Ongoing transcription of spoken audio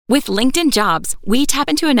With LinkedIn Jobs, we tap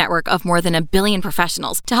into a network of more than 1 billion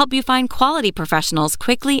professionals to help you find quality professionals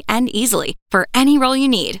quickly and easily for any role you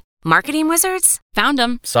need. Marketing wizards? Found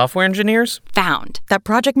them. Software engineers? Found. That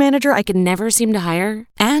project manager I could never seem to hire?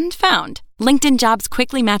 And found. LinkedIn Jobs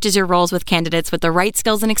quickly matches your roles with candidates with the right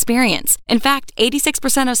skills and experience. In fact,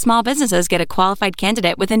 86% of small businesses get a qualified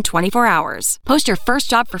candidate within 24 hours. Post your first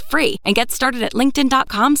job for free and get started at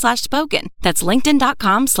linkedin.com/spoken. That's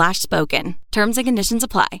linkedin.com/spoken. Terms and conditions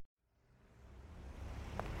apply.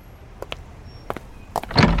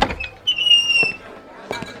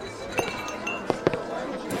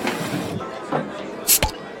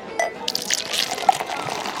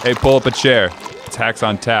 Hey, pull up a chair. It's Hacks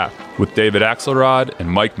on Tap with David Axelrod and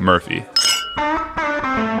Mike Murphy.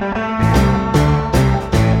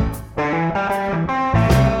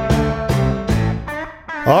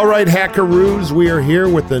 All right, Hackaroos, we are here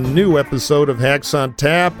with a new episode of Hacks on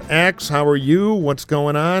Tap. Axe, how are you? What's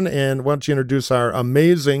going on? And why don't you introduce our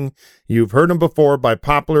amazing, you've heard him before by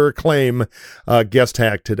popular acclaim, guest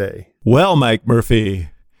hack today. Well, Mike Murphy,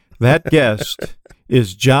 that guest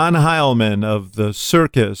is John Heilemann of the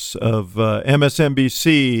Circus, of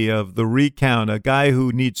MSNBC, of The Recount, a guy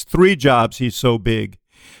who needs 3 jobs. He's so big.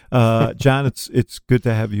 John, it's good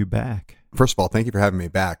to have you back. First of all, thank you for having me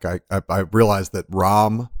back. I realized that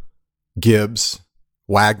Rahm, Gibbs,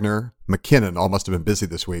 Wagner, McKinnon all must have been busy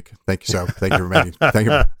this week. Thank you, so thank you for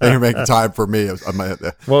making time for me.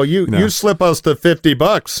 Well, you slip us to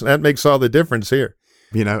 $50. That makes all the difference here.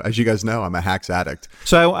 You know, as you guys know, I'm a hacks addict.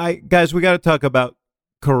 So, guys, we got to talk about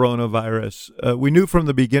coronavirus. We knew from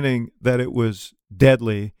the beginning that it was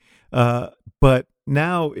deadly, but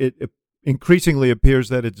now it increasingly appears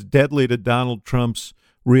that it's deadly to Donald Trump's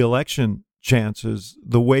reelection chances,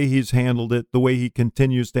 the way he's handled it, the way he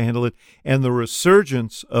continues to handle it, and the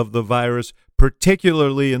resurgence of the virus,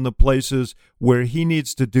 particularly in the places where he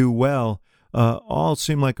needs to do well, all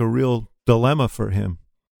seem like a real dilemma for him.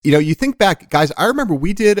 You know, you think back, guys, I remember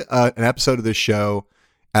we did an episode of this show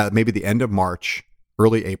at maybe the end of March,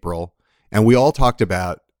 early April, and we all talked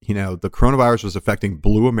about, you know, the coronavirus was affecting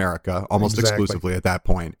blue America almost exclusively at that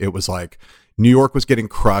point. It was like New York was getting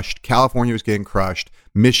crushed, California was getting crushed,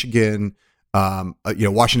 Michigan,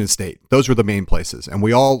 Washington State. Those were the main places. And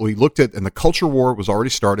we looked at, and the culture war was already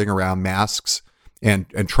starting around masks, and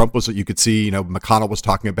Trump was, you could see, you know, McConnell was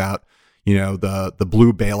talking about, you know, the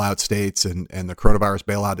blue bailout states, and the coronavirus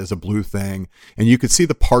bailout is a blue thing. And you could see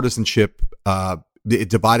the partisanship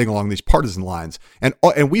dividing along these partisan lines. And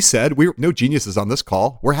we said, we're no geniuses on this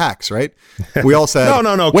call. We're hacks, right? We all said,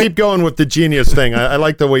 no. Keep going with the genius thing. I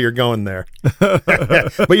like the way you're going there.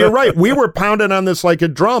 But you're right. We were pounding on this like a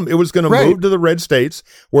drum. It was going to move to the red states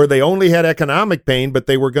where they only had economic pain, but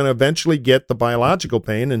they were going to eventually get the biological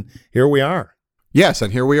pain. And here we are. Yes,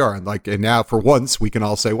 and here we are. And now for once we can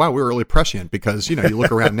all say, wow, we were really prescient, because, you know, you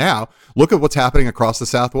look around now, look at what's happening across the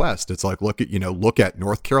Southwest. It's like, look at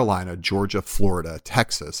North Carolina, Georgia, Florida,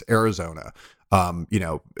 Texas, Arizona,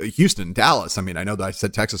 Houston, Dallas. I mean, I know that I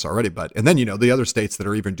said Texas already, and then, you know, the other states that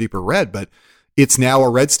are even deeper red, but it's now a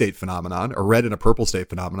red state phenomenon, a red and a purple state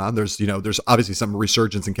phenomenon. There's obviously some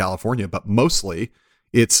resurgence in California, but mostly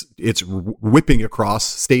it's whipping across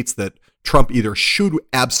states that Trump either should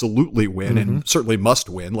absolutely win and certainly must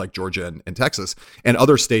win, like Georgia and Texas, and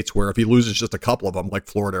other states where if he loses just a couple of them, like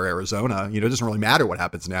Florida or Arizona, you know, it doesn't really matter what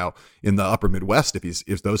happens now in the upper Midwest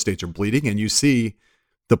if those states are bleeding. And you see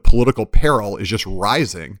the political peril is just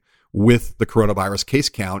rising with the coronavirus case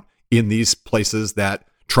count in these places that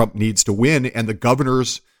Trump needs to win. And the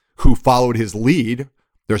governors who followed his lead,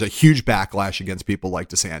 there's a huge backlash against people like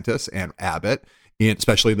DeSantis and Abbott,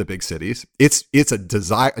 especially in the big cities. It's a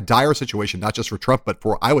dire situation, not just for Trump, but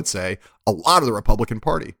for, I would say, a lot of the Republican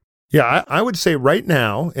Party. Yeah, I would say right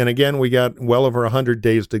now, and again, we got well over 100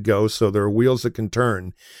 days to go, so there are wheels that can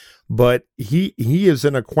turn. But he is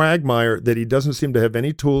in a quagmire that he doesn't seem to have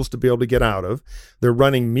any tools to be able to get out of. They're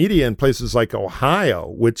running media in places like Ohio,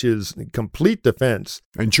 which is complete defense.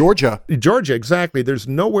 And Georgia, exactly. There's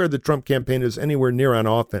nowhere the Trump campaign is anywhere near on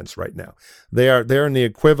offense right now. They're in the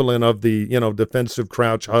equivalent of the, you know, defensive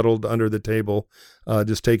crouch huddled under the table,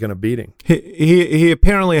 just taking a beating. He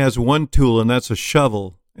apparently has one tool, and that's a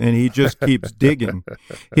shovel, and he just keeps digging.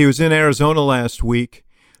 He was in Arizona last week,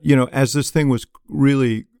 you know, as this thing was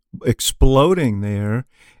really exploding there,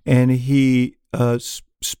 and he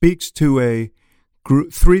speaks to a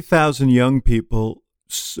group, 3,000 young people,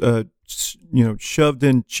 shoved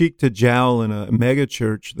in cheek to jowl in a mega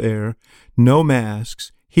church there, no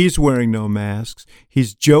masks. He's wearing no masks.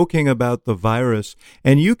 He's joking about the virus,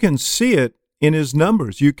 and you can see it in his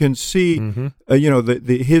numbers. You can see,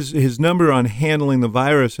 his number on handling the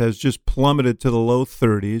virus has just plummeted to the low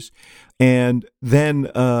 30s. And then,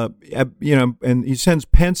 and he sends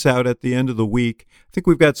Pence out at the end of the week. I think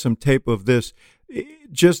we've got some tape of this.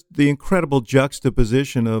 Just the incredible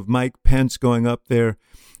juxtaposition of Mike Pence going up there,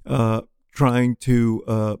 trying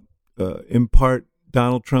to impart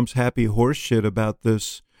Donald Trump's happy horse shit about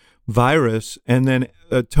this virus, and then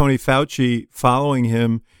Tony Fauci following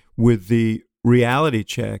him with the reality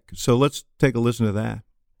check. So let's take a listen to that.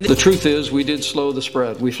 The truth is, we did slow the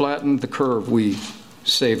spread. We flattened the curve. We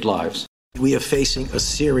saved lives. We are facing a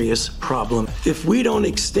serious problem. If we don't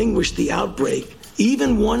extinguish the outbreak,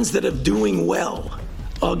 even ones that are doing well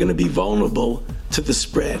are going to be vulnerable to the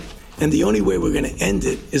spread. And the only way we're going to end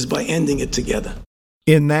it is by ending it together.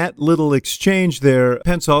 In that little exchange there,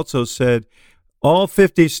 Pence also said all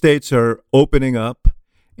 50 states are opening up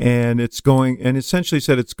and essentially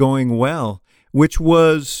said it's going well, which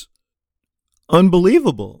was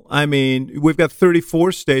unbelievable. I mean, we've got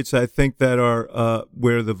 34 states, I think, that are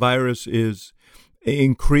where the virus is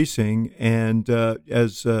increasing. And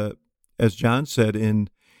as John said,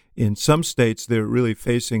 in some states, they're really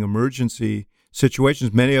facing emergency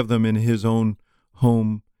situations, many of them in his own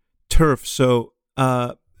home turf. So,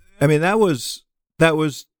 that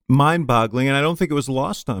was mind-boggling, and I don't think it was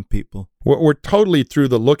lost on people. We're totally through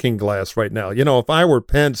the looking glass right now. If I were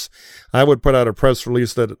Pence, I would put out a press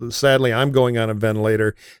release that sadly I'm going on a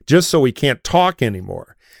ventilator just so we can't talk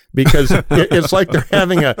anymore. Because it's like they're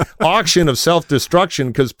having an auction of self-destruction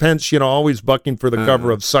because Pence, always bucking for the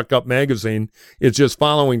cover of Suck Up magazine, is just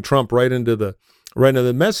following Trump right into the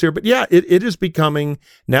mess here. But yeah, it is becoming,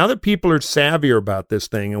 now that people are savvier about this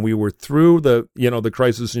thing, and we were through the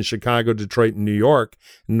crisis in Chicago, Detroit, and New York,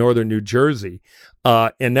 and northern New Jersey,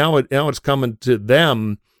 and now it's coming to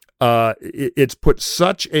them. It's put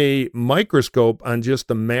such a microscope on just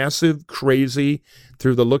the massive, crazy,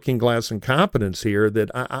 through the looking glass incompetence here that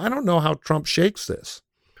I don't know how Trump shakes this.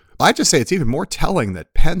 I just say it's even more telling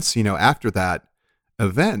that Pence, after that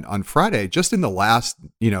event on Friday, just in the last,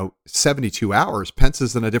 72 hours, Pence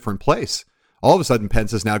is in a different place. All of a sudden,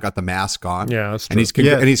 Pence has now got the mask on. Yeah, that's true.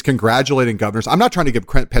 And he's congratulating governors. I'm not trying to give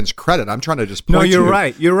Pence credit. I'm trying to just point. No, you're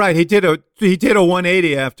right. You're right. He did a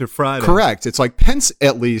 180 after Friday. Correct. It's like Pence,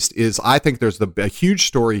 at least, is. I think there's a huge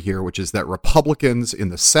story here, which is that Republicans in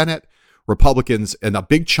the Senate, Republicans, and a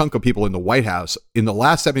big chunk of people in the White House in the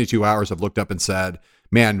last 72 hours have looked up and said,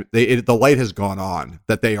 man, the light has gone on,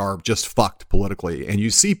 that they are just fucked politically. And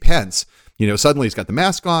you see Pence, suddenly he's got the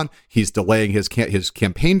mask on. He's delaying his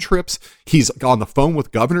campaign trips. He's on the phone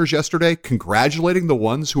with governors yesterday, congratulating the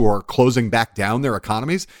ones who are closing back down their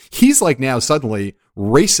economies. He's like now suddenly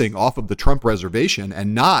racing off of the Trump reservation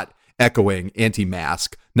and not echoing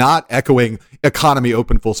anti-mask, not echoing economy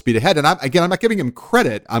open full speed ahead. And I'm not giving him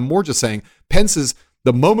credit. I'm more just saying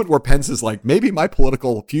the moment where Pence is like, maybe my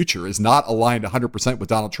political future is not aligned 100% with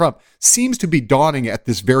Donald Trump, seems to be dawning at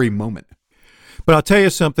this very moment. But I'll tell you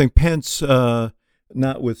something, Pence,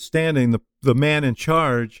 notwithstanding, the man in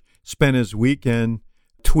charge spent his weekend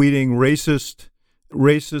tweeting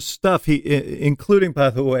racist stuff. Including, by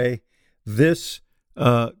the way, this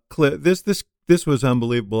clip. This was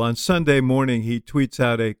unbelievable. On Sunday morning, he tweets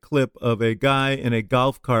out a clip of a guy in a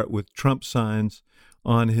golf cart with Trump signs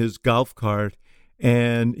on his golf cart,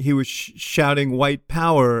 and he was shouting white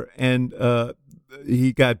power, and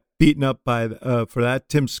he got beaten up by for that.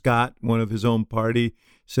 Tim Scott, one of his own party,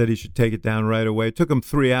 said he should take it down right away. It took him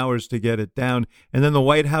 3 hours to get it down, and then the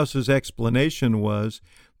White House's explanation was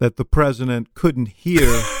that the president couldn't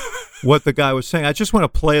hear what the guy was saying. I just want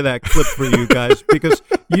to play that clip for you guys because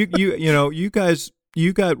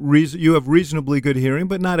you have reasonably good hearing,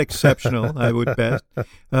 but not exceptional, I would bet.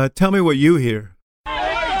 Tell me what you hear.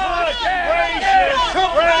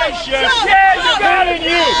 Yeah, you got it, you!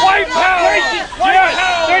 White power! White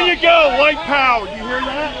power! There you go, white power. You hear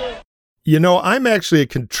that? I'm actually a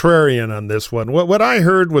contrarian on this one. What I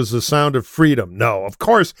heard was the sound of freedom. No, of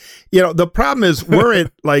course. The problem is we're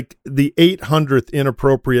at like the 800th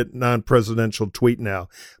inappropriate non-presidential tweet now.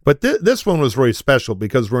 But this one was really special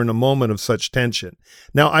because we're in a moment of such tension.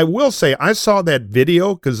 Now, I will say I saw that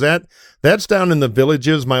video because that's down in the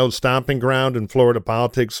Villages, my old stomping ground in Florida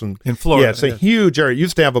politics. And in Florida. Yeah, it's a huge area. It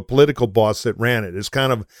used to have a political boss that ran it. It's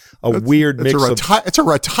kind of a weird mix of... It's a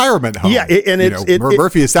retirement home. Yeah,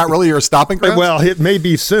 Murphy, is that really your stomping ground? Well, it may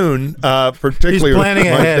be soon, particularly with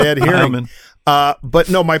my dad hearing. But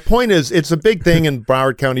no, my point is it's a big thing in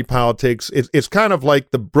Broward County politics. It's kind of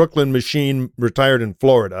like the Brooklyn machine retired in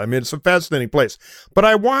Florida. I mean, it's a fascinating place. But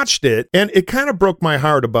I watched it, and it kind of broke my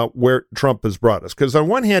heart about where Trump has brought us. Because on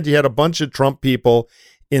one hand, you had a bunch of Trump people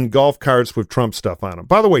in golf carts with Trump stuff on them.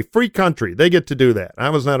 By the way, free country. They get to do that. I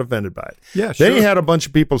was not offended by it. Yeah, Then sure. he had a bunch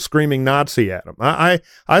of people screaming Nazi at him. I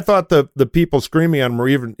thought the people screaming at him were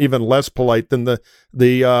even less polite than the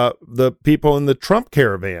people in the Trump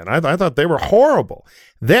caravan. I thought they were horrible.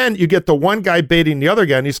 Then you get the one guy baiting the other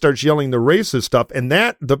guy, and he starts yelling the racist stuff. And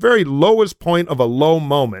that, the very lowest point of a low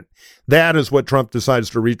moment, that is what Trump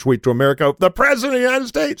decides to retweet to America, the President of the United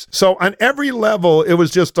States. So on every level, it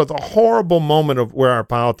was just a horrible moment of where our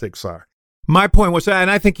politics are. My point was that,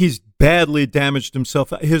 and I think he's badly damaged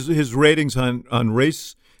himself. His ratings on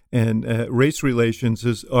race and race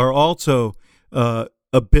relations are also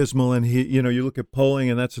abysmal, and you look at polling,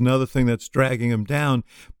 and that's another thing that's dragging him down.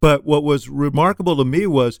 But what was remarkable to me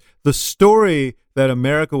was the story that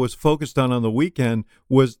America was focused on the weekend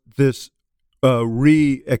was this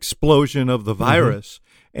re-explosion of the virus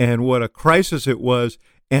and what a crisis it was.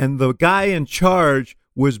 And the guy in charge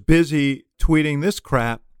was busy tweeting this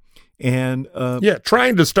crap and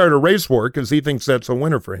trying to start a race war because he thinks that's a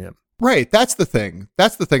winner for him. Right. That's the thing.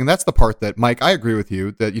 That's the part that, Mike, I agree with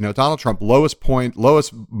you that, Donald Trump, lowest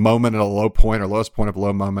moment at a low point or lowest point of a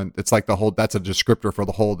low moment. It's like that's a descriptor for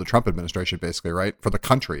the whole of the Trump administration, basically, right? For the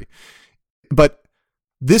country. But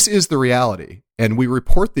this is the reality. And we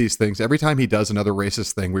report these things every time he does another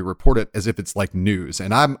racist thing. We report it as if it's like news.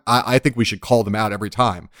 And I think we should call them out every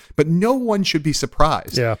time. But no one should be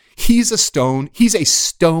surprised. Yeah. He's a stone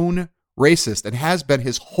racist and has been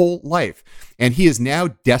his whole life. And he is now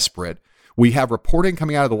desperate. We have reporting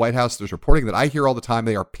coming out of the White House. There's reporting that I hear all the time.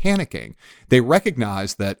 They are panicking. They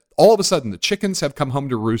recognize that all of a sudden the chickens have come home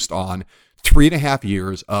to roost on 3.5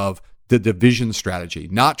 years of the division strategy,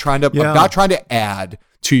 not trying to add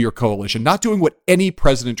to your coalition, not doing what any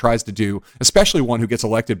president tries to do, especially one who gets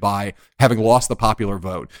elected by having lost the popular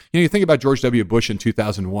vote. You think about George W. Bush in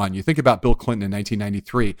 2001. You think about Bill Clinton in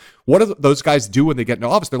 1993. What do those guys do when they get into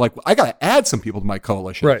office? They're like, I got to add some people to my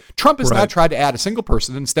coalition. Right. Trump has not tried to add a single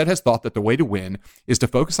person, and instead has thought that the way to win is to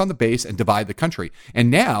focus on the base and divide the country.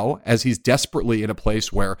 And now, as he's desperately in a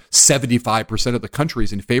place where 75% of the country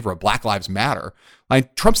is in favor of Black Lives Matter,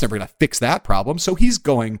 Trump's never going to fix that problem. So he's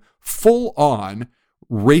going full on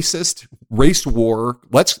racist race war.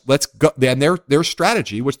 Let's go. And their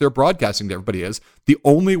strategy, which they're broadcasting to everybody, is the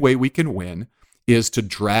only way we can win is to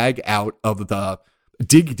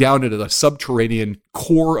dig down into the subterranean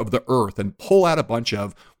core of the earth and pull out a bunch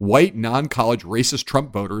of white non-college racist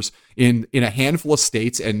Trump voters in a handful of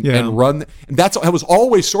states and run. And that was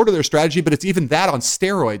always sort of their strategy, but it's even that on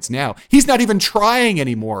steroids now. He's not even trying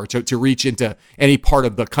anymore to reach into any part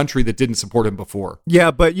of the country that didn't support him before.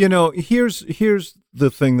 Yeah, but here's the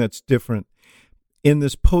thing that's different in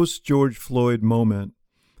this post George Floyd moment.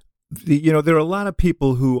 There are a lot of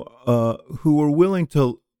people who are willing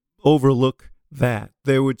to overlook that.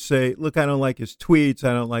 They would say, look, I don't like his tweets,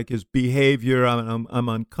 I don't like his behavior, I'm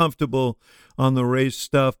uncomfortable on the race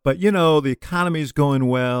stuff, but the economy's going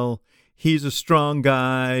well, he's a strong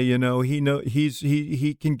guy,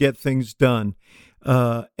 he can get things done.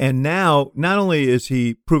 And now, not only is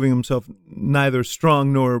he proving himself neither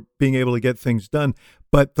strong nor being able to get things done,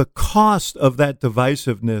 but the cost of that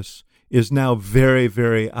divisiveness is now very,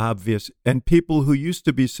 very obvious. And people who used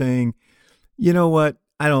to be saying, you know what,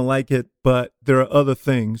 I don't like it, but there are other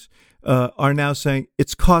things, are now saying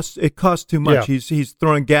it costs too much. Yeah. He's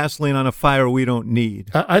throwing gasoline on a fire we don't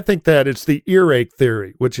need. I think that it's the earache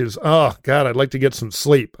theory, which is, oh, God, I'd like to get some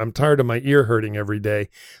sleep. I'm tired of my ear hurting every day.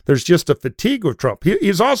 There's just a fatigue with Trump.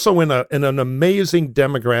 He's also in an amazing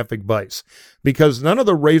demographic vice because none of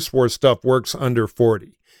the race war stuff works under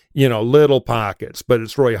 40. Little pockets, but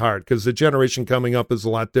it's really hard because the generation coming up is a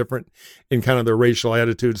lot different in kind of their racial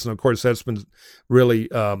attitudes. And of course, that's been really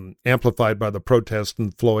amplified by the protests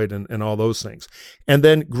and Floyd and all those things. And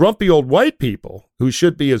then grumpy old white people who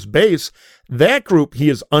should be his base, that group, he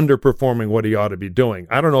is underperforming what he ought to be doing.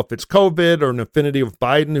 I don't know if it's COVID or an affinity of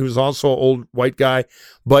Biden, who's also an old white guy,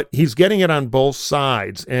 but he's getting it on both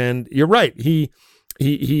sides. And you're right. He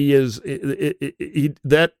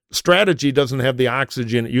that strategy doesn't have the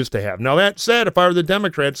oxygen it used to have. Now, that said, if I were the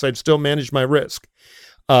Democrats, I'd still manage my risk.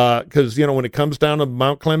 Because, when it comes down to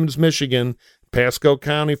Mount Clemens, Michigan, Pasco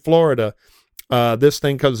County, Florida, this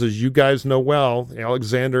thing, because as you guys know well,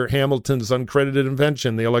 Alexander Hamilton's uncredited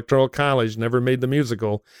invention, the Electoral College, never made the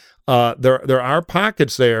musical. There are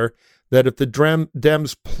pockets there that if the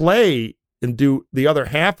Dems play and do the other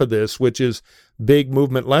half of this, which is big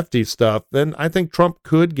movement lefty stuff, then I think Trump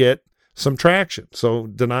could get some traction. So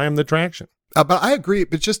deny him the traction. But I agree.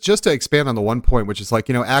 But just to expand on the one point, which is like,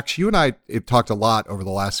 Ax, you and I have talked a lot over the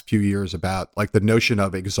last few years about like the notion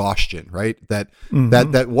of exhaustion, right? That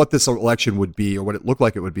what this election would be, or what it looked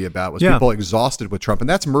like it would be about, was people exhausted with Trump, and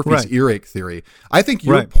that's Murphy's earache theory. I think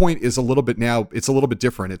your point is a little bit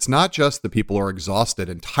different. It's not just the people who are exhausted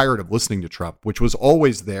and tired of listening to Trump, which was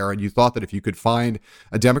always there, and you thought that if you could find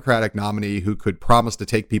a Democratic nominee who could promise to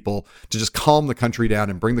take people to just calm the country down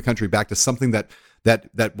and bring the country back to something that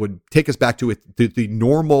would take us back to the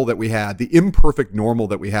normal that we had, the imperfect normal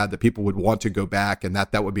that we had, that people would want to go back, and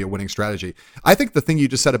that would be a winning strategy. I think the thing you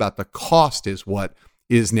just said about the cost is what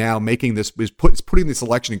is now making this, putting this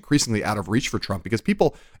election increasingly out of reach for Trump, because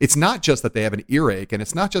people, it's not just that they have an earache, and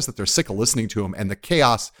it's not just that they're sick of listening to him, and the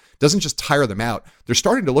chaos doesn't just tire them out. They're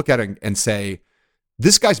starting to look at it and say,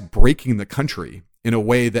 this guy's breaking the country in a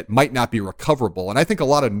way that might not be recoverable. And I think a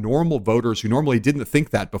lot of normal voters who normally didn't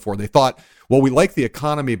think that before, they thought, well, we like the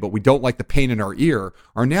economy, but we don't like the pain in our ear,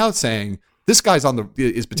 are now saying this guy's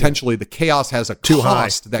is potentially, the chaos has a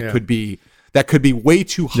cost that could be way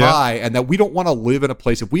too high, and that we don't want to live in a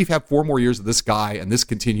place, if we have 4 more years of this guy and this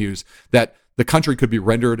continues, that the country could be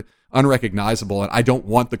rendered unrecognizable, and I don't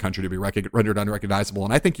want the country to be rendered unrecognizable.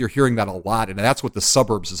 And I think you're hearing that a lot, and that's what the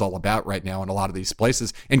suburbs is all about right now in a lot of these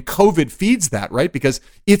places. And COVID feeds that, right? Because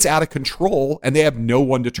it's out of control, and they have no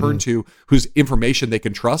one to turn to whose information they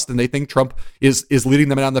can trust, and they think Trump is leading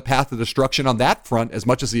them down the path of destruction on that front as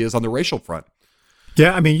much as he is on the racial front.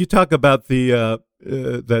 Yeah, I mean, you talk about the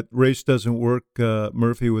that race doesn't work,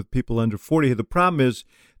 Murphy, with people under 40. The problem is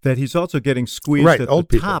that he's also getting squeezed at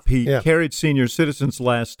the top. He carried senior citizens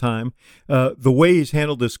last time. The way he's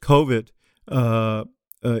handled this COVID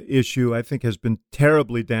issue, I think, has been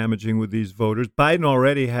terribly damaging with these voters. Biden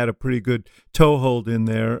already had a pretty good toehold in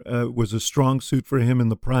there, was a strong suit for him in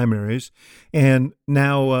the primaries. And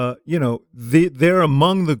now, they're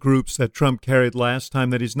among the groups that Trump carried last time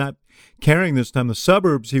that he's not carrying this time. The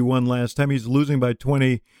suburbs he won last time, he's losing by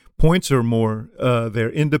 20 points or more. They're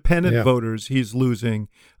independent voters, he's losing.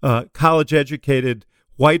 College-educated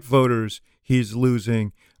white voters, he's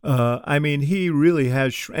losing. I mean, he really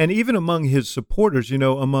has, and even among his supporters,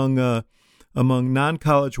 among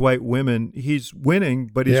non-college white women, he's winning,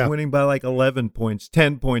 but he's winning by like 11 points,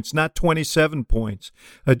 10 points, not 27 points.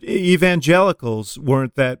 Evangelicals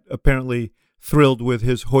weren't that apparently thrilled with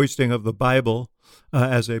his hoisting of the Bible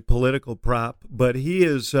as a political prop, but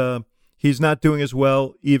he's not doing as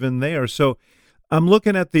well even there. So I'm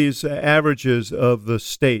looking at these averages of the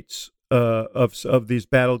states, of these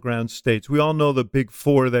battleground states. We all know the big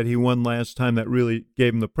 4 that he won last time that really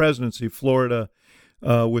gave him the presidency: Florida,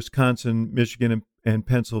 Wisconsin, Michigan, and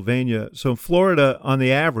Pennsylvania. So Florida, on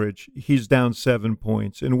the average, he's down 7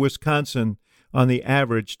 points. In Wisconsin, on the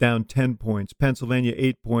average, down 10 points. Pennsylvania,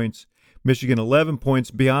 8 points. Michigan, 11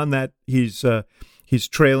 points. Beyond that, he's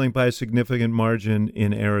trailing by a significant margin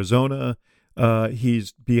in Arizona.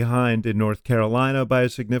 He's behind in North Carolina by a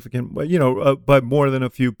significant, by more than a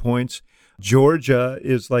few points. Georgia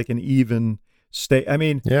is like an even state. I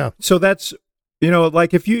mean, so that's,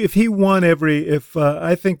 like if he won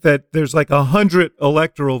I think that there's like 101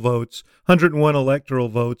 electoral votes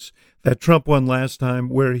that Trump won last time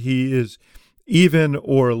where he is even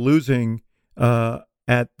or losing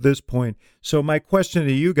at this point. So my question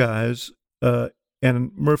to you guys,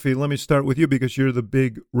 and Murphy, let me start with you because you're the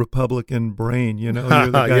big Republican brain. You're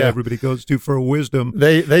the guy everybody goes to for wisdom.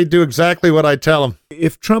 They do exactly what I tell them.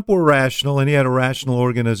 If Trump were rational and he had a rational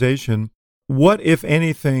organization, what, if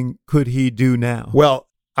anything, could he do now? Well,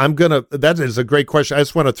 that is a great question. I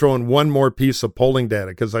just want to throw in one more piece of polling data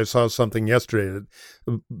because I saw something yesterday that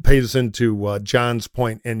pays into John's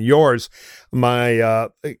point and yours. My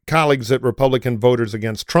colleagues at Republican Voters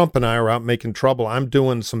Against Trump and I are out making trouble. I'm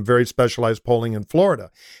doing some very specialized polling in Florida.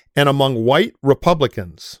 And among white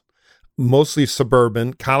Republicans, mostly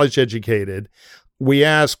suburban, college-educated, we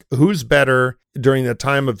ask who's better during the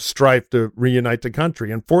time of strife to reunite the country.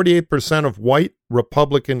 And 48% of white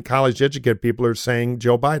Republican college-educated people are saying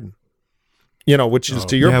Joe Biden, which is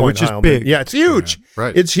to your point, which is Heilemann. big. Yeah, it's huge. Yeah,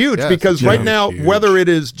 right. It's huge because right now, huge. Whether it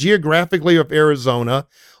is geographically of Arizona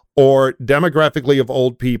or demographically of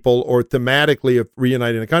old people or thematically of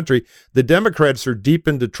reuniting the country, the Democrats are deep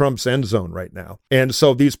into Trump's end zone right now. And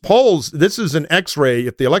so these polls, this is an X-ray.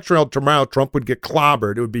 If the election held tomorrow, Trump would get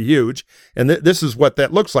clobbered. It would be huge. And this is what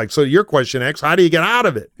that looks like. So your question, X, how do you get out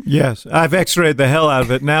of it? Yes, I've X-rayed the hell out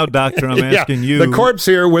of it. Now, doctor, I'm asking you. The corpse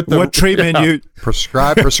here with the... What treatment you...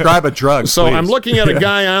 Prescribe a drug, So please. I'm looking at a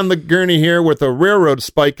guy on the gurney here with a railroad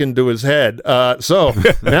spike into his head. So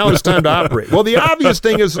now it's time to operate. Well, the obvious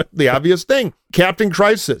thing is Captain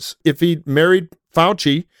Crisis. If he married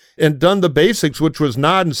Fauci and done the basics, which was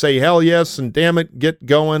nod and say, hell yes, and damn it, get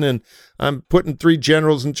going, and I'm putting 3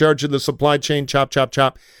 generals in charge of the supply chain, chop, chop,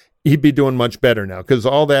 chop, he'd be doing much better now, because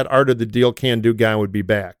all that art of the deal can-do guy would be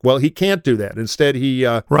back. Well, he can't do that. Instead, he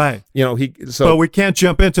right. So we can't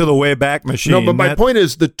jump into the Wayback Machine. No, but my point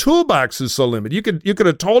is the toolbox is so limited. You could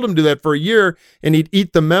have told him to do that for a year, and he'd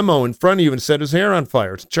eat the memo in front of you and set his hair on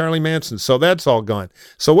fire. It's Charlie Manson, so that's all gone.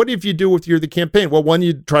 So what if you do if you're the campaign? Well, one,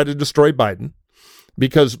 you try to destroy Biden,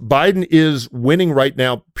 because Biden is winning right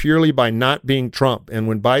now purely by not being Trump. And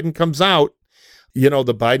when Biden comes out, the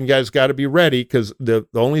Biden guys got to be ready, because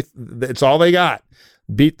it's all they got.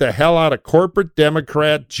 Beat the hell out of corporate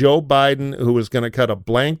Democrat Joe Biden, who is going to cut a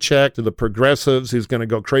blank check to the progressives. He's going to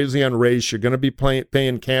go crazy on race. You're going to be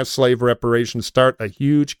paying caste slave reparations. Start a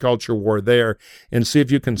huge culture war there and see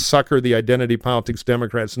if you can sucker the identity politics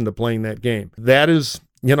Democrats into playing that game. That is,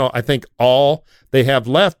 I think all they have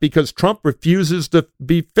left, because Trump refuses to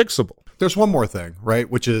be fixable. There's one more thing, right?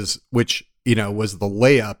 Which was the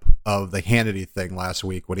layup of the Hannity thing last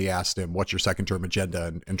week when he asked him, what's your second term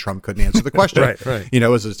agenda? And Trump couldn't answer the question. Right.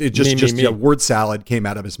 It just a word salad came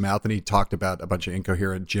out of his mouth, and he talked about a bunch of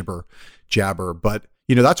incoherent jabber. But,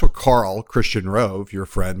 that's what Carl Christian Rove, your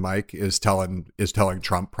friend, Mike, is telling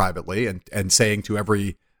Trump privately and saying to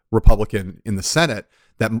every Republican in the Senate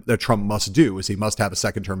that Trump must do is he must have a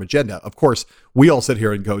second term agenda. Of course, we all sit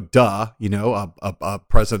here and go, duh, an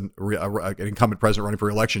incumbent president running for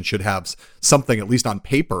re-election should have something, at least on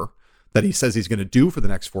paper, that he says he's going to do for the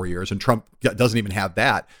next 4 years. And Trump doesn't even have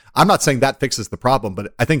that. I'm not saying that fixes the problem,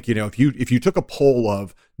 but I think, if you took a poll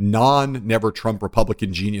of never Trump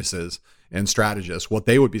Republican geniuses and strategists, what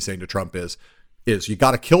they would be saying to Trump is you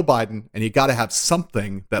got to kill Biden, and you got to have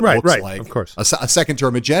something that looks like, of course, a second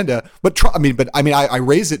term agenda. But I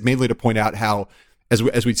raise it mainly to point out how, as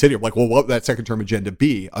we sit here, like, well, what would that second term agenda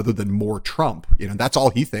be other than more Trump? That's all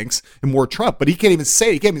he thinks, and more Trump. But he can't even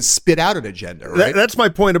spit out an agenda. Right? That's my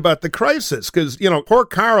point about the crisis, because poor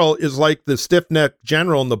Carl is like the stiff-necked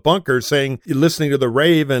general in the bunker listening to the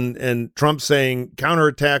rave, and Trump saying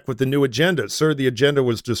counterattack with the new agenda. Sir, the agenda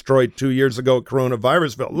was destroyed 2 years ago at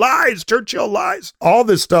Coronavirusville. Lies, Churchill lies. All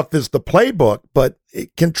this stuff is the playbook, but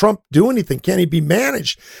can Trump do anything? Can he be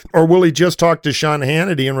managed? Or will he just talk to Sean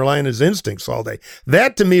Hannity and rely on his instincts all day?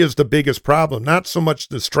 That, to me, is the biggest problem. Not so much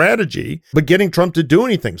the strategy, but getting Trump to do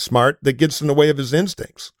anything smart that gets in the way of his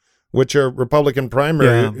instincts, which are Republican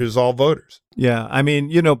primary is all voters. Yeah,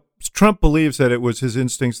 Trump believes that it was his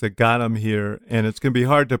instincts that got him here, and it's going to be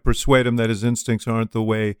hard to persuade him that his instincts aren't the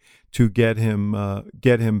way to get him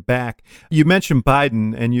back. You mentioned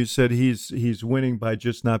Biden, and you said he's winning by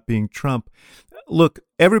just not being Trump. Look,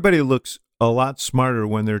 everybody looks a lot smarter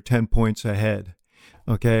when they're 10 points ahead.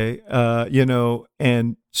 Okay,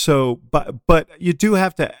 and so, but you do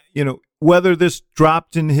have to, whether this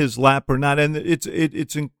dropped in his lap or not, and it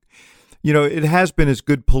has been his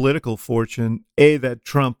good political fortune, A, that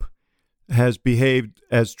Trump has behaved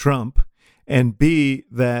as Trump, and B,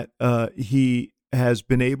 that he has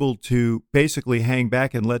been able to basically hang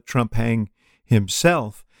back and let Trump hang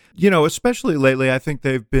himself. Especially lately, I think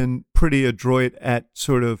they've been pretty adroit at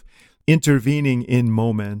sort of intervening in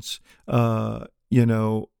moments, well, and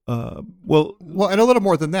a little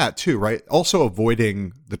more than that too, right? Also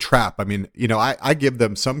avoiding the trap. I give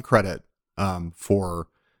them some credit for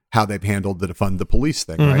how they've handled the defund the police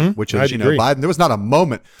thing, right? Which is, Biden, there was not a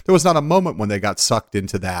moment when they got sucked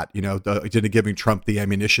into that, into giving Trump the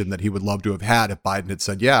ammunition that he would love to have had if Biden had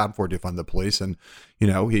said, yeah, I'm for defund the police. And,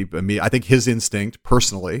 I think his instinct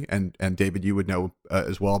personally, and David, you would know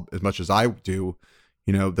as well, as much as I do,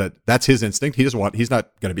 that's his instinct. He's not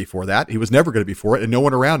going to be for that. He was never going to be for it. And no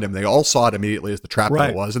one around him, they all saw it immediately as the trap that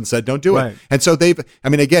it was and said, don't do it. And so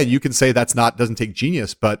again, you can say doesn't take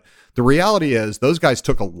genius, but the reality is those guys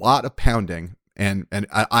took a lot of pounding. And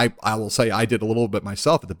I will say I did a little bit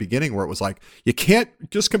myself at the beginning, where it was like, you can't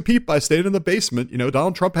just compete by staying in the basement.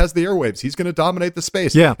 Donald Trump has the airwaves. He's going to dominate the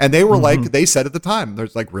space. Yeah. And they were like, they said at the time,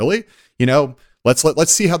 there's like, really?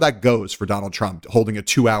 Let's see how that goes for Donald Trump, holding a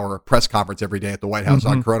 2-hour press conference every day at the White House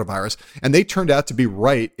on coronavirus. And they turned out to be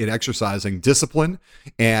right in exercising discipline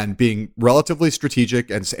and being relatively strategic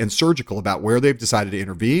and surgical about where they've decided to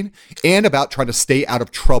intervene, and about trying to stay out of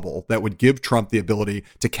trouble that would give Trump the ability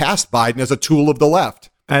to cast Biden as a tool of the left.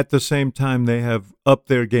 At the same time, they have upped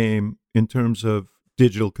their game in terms of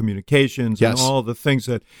digital communications and all the things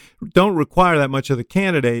that don't require that much of the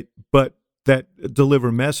candidate, but that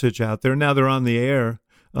deliver message out there. Now they're on the air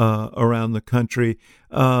around the country.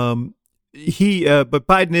 But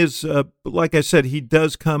Biden is, like I said, he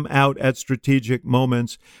does come out at strategic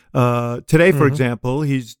moments. Today, for example,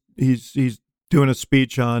 he's doing a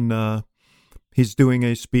speech on He's doing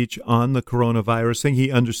a speech on the coronavirus thing.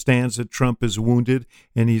 He understands that Trump is wounded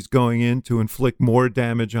and he's going in to inflict more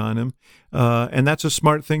damage on him. And that's a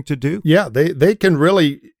smart thing to do. Yeah, they can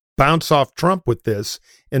really bounce off Trump with this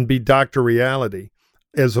and be Dr. Reality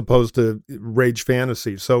as opposed to Rage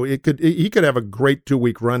Fantasy. So he could have a great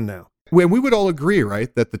 2-week run now. When we would all agree,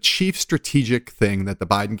 right, that the chief strategic thing that the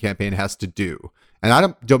Biden campaign has to do, and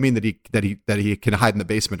I don't mean that he can hide in the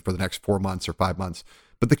basement for the next 4 months or 5 months,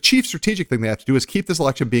 but the chief strategic thing they have to do is keep this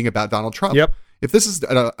election being about Donald Trump. Yep. If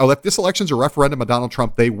this election's a referendum on Donald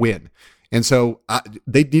Trump, they win. And so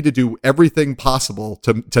they need to do everything possible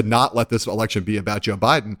to not let this election be about Joe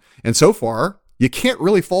Biden. And so far, you can't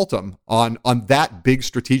really fault them on that big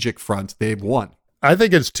strategic front. They've won. I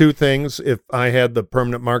think it's two things. If I had the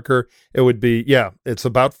permanent marker, it would be, it's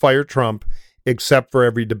about fire Trump, except for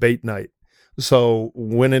every debate night. So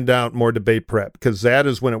when in doubt, more debate prep, because that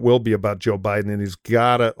is when it will be about Joe Biden, and he's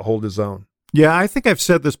got to hold his own. Yeah, I think I've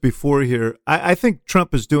said this before here. I think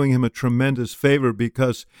Trump is doing him a tremendous favor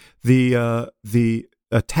because the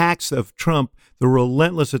attacks of Trump, the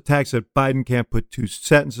relentless attacks that Biden can't put two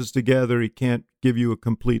sentences together, he can't give you a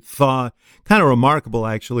complete thought. Kind of remarkable,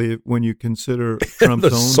 actually, when you consider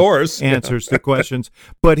Trump's own answers to questions.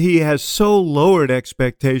 But he has so lowered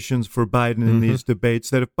expectations for Biden in these debates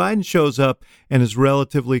that if Biden shows up and is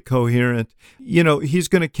relatively coherent, he's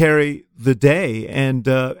going to carry the day. And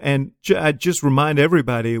I just remind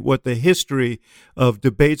everybody what the history of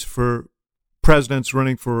debates for presidents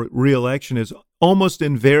running for re-election is. Almost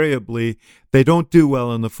invariably, they don't do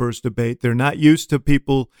well in the first debate. They're not used to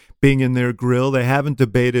people being in their grill. They haven't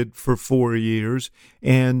debated for 4 years.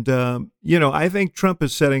 And, I think Trump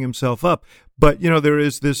is setting himself up. But, there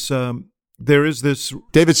is this. David,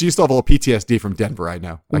 so you still have a little PTSD from Denver, I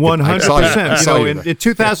know. 100%. In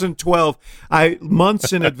 2012,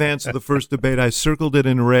 months in advance of the first debate, I circled it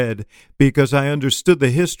in red because I understood the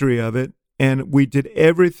history of it. And we did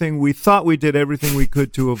everything, we thought we did everything we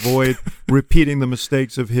could to avoid repeating the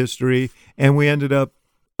mistakes of history. And we ended up,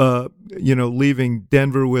 leaving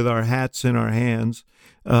Denver with our hats in our hands,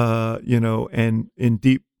 and in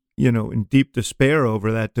deep despair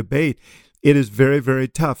over that debate. It is very, very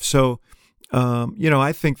tough. So,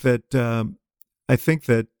 I think that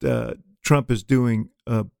Trump is doing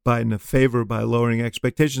Biden a favor by lowering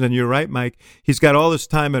expectations. And you're right, Mike. He's got all this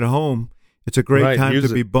time at home. It's a great time to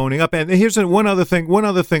be boning up. And here's one other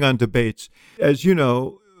thing on debates. As you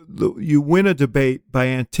know, you win a debate by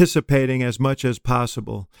anticipating as much as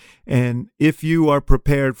possible. And if you are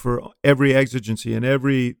prepared for every exigency and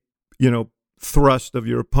every, thrust of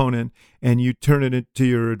your opponent and you turn it into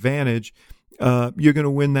your advantage, you're going to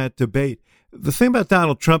win that debate. The thing about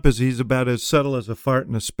Donald Trump is he's about as subtle as a fart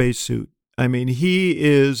in a spacesuit. I mean, he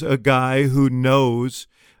is a guy who knows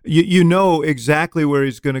you know exactly where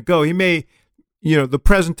he's going to go. He may, the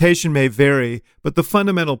presentation may vary, but the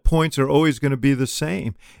fundamental points are always going to be the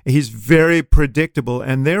same. He's very predictable,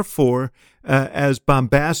 and therefore, as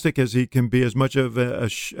bombastic as he can be, as much of a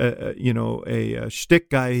shtick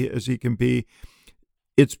guy as he can be,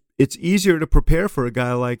 it's easier to prepare for a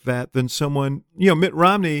guy like that than someone. Mitt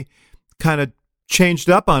Romney kind of changed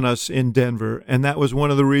up on us in Denver, and that was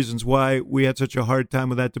one of the reasons why we had such a hard time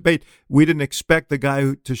with that debate. We didn't expect the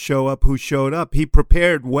guy to show up who showed up. He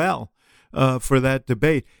prepared well for that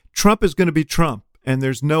debate. Trump is going to be Trump, and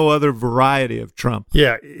there's no other variety of Trump.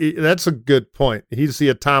 Yeah, that's a good point. He's the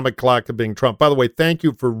atomic clock of being Trump. By the way, thank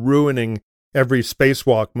you for ruining every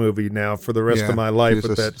spacewalk movie now for the rest of my life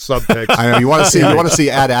with that subtext. I know you want to see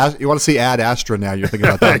Ad Astra now. You're thinking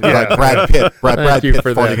about that. Brad Pitt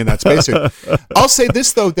farting in that spacesuit. I'll say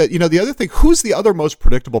this though, that the other thing, who's the other most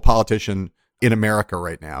predictable politician in America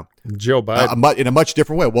right now? Joe Biden. In a much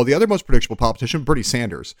different way. Well, the other most predictable politician, Bernie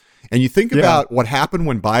Sanders. And you think about what happened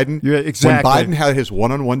when Biden had his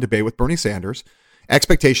one-on-one debate with Bernie Sanders.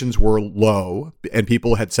 Expectations were low, and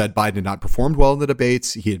people had said Biden had not performed well in the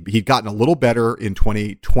debates. He'd gotten a little better in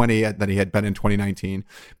 2020 than he had been in 2019,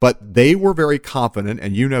 but they were very confident.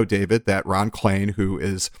 And David, that Ron Klain, who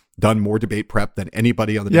is done more debate prep than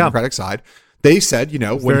anybody on the Democratic side, they said,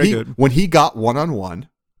 when he got one-on-one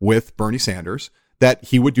with Bernie Sanders, that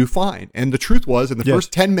he would do fine. And the truth was, in the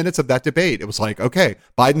first 10 minutes of that debate, it was like, okay,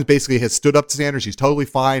 Biden basically has stood up to Sanders. He's totally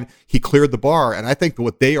fine. He cleared the bar. And I think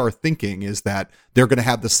what they are thinking is that they're going to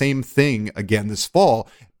have the same thing again this fall,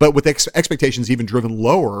 but with expectations even driven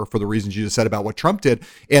lower for the reasons you just said about what Trump did.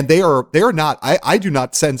 And they are not, I do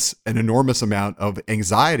not sense an enormous amount of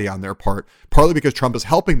anxiety on their part, partly because Trump is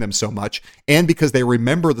helping them so much, and because they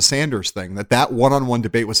remember the Sanders thing, that one-on-one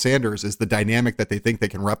debate with Sanders is the dynamic that they think they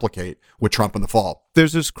can replicate with Trump in the fall.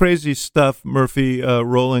 There's this crazy stuff, Murphy,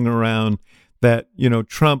 rolling around that,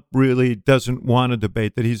 Trump really doesn't want to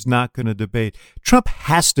debate, that he's not going to debate. Trump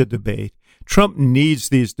has to debate. Trump needs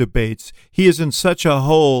these debates. He is in such a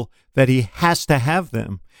hole that he has to have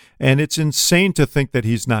them. And it's insane to think that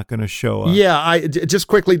he's not going to show up. Yeah, just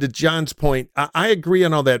quickly to John's point, I agree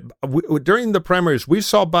on all that. During the primaries, we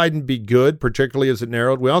saw Biden be good, particularly as it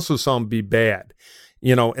narrowed. We also saw him be bad,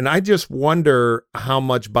 and I just wonder how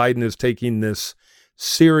much Biden is taking this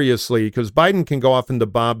seriously, because Biden can go off into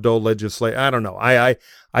Bob Dole legislation. I don't know. I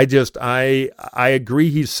agree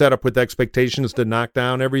he's set up with expectations to knock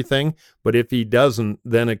down everything, but if he doesn't,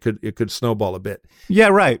 then it could snowball a bit. Yeah,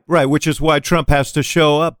 right, which is why Trump has to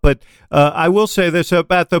show up. But I will say this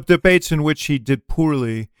about the debates in which he did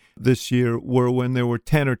poorly this year were when there were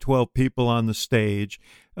 10 or 12 people on the stage.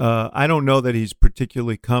 I don't know that he's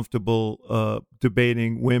particularly comfortable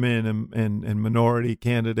debating women and minority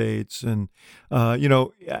candidates. And,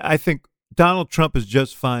 I think Donald Trump is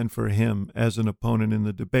just fine for him as an opponent in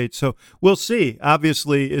the debate. So we'll see.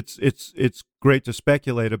 Obviously, it's great to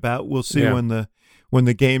speculate about. We'll see when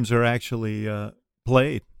the games are actually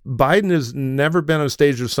played. Biden has never been on a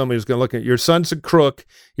stage where somebody's going to look at your son's a crook,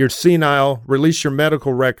 you're senile, release your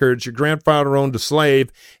medical records, your grandfather owned a slave.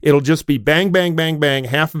 It'll just be bang, bang, bang, bang,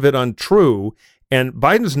 half of it untrue. And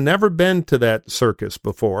Biden's never been to that circus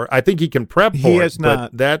before. I think he can prep for it. He has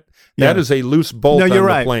not. But that is a loose bolt on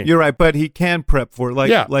the plane. You're right, but he can prep for it.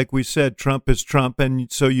 Like we said, Trump is Trump,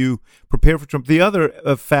 and so you prepare for Trump. The other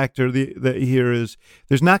factor that here is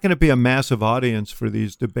there's not going to be a massive audience for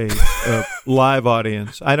these debates, live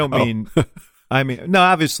audience. I don't mean... I mean, no,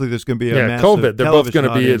 obviously there's going to be a massive COVID. They're both going to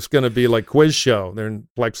be, audience. It's going to be like quiz show. They're in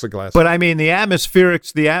plexiglass. But I mean, the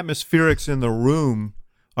atmospherics in the room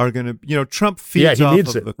are going to, Trump feeds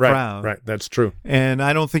off of the crowd. Right, that's true. And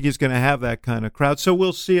I don't think he's going to have that kind of crowd. So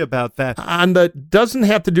we'll see about that. On the doesn't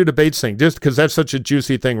have to do debates thing, just because that's such a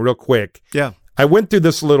juicy thing real quick. Yeah. I went through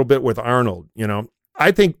this a little bit with Arnold,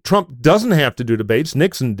 I think Trump doesn't have to do debates.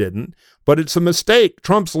 Nixon didn't, but it's a mistake.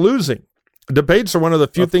 Trump's losing. Debates are one of the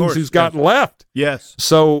few things he's got left. Yes.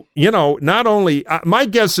 So, not only, my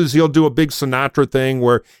guess is he'll do a big Sinatra thing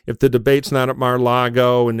where if the debate's not at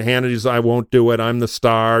Mar-a-Lago and Hannity's I won't do it, I'm the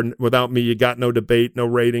star, without me you got no debate, no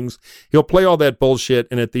ratings. He'll play all that bullshit,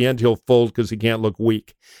 and at the end he'll fold because he can't look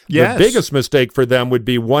weak. Yes. The biggest mistake for them would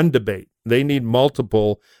be one debate. They need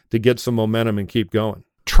multiple to get some momentum and keep going.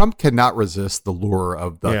 Trump cannot resist the lure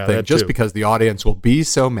of the thing just because the audience will be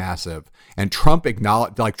so massive. And Trump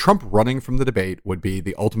Trump running from the debate would be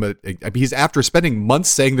the ultimate. He's after spending months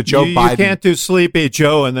saying to Joe Biden. You can't do Sleepy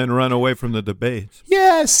Joe and then run away from the debate.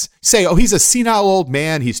 Yes. Say, he's a senile old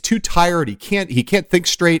man. He's too tired. He can't think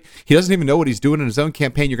straight. He doesn't even know what he's doing in his own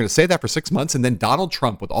campaign. You're going to say that for 6 months. And then Donald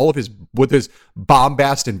Trump, with all of his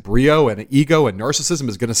bombast and brio and ego and narcissism,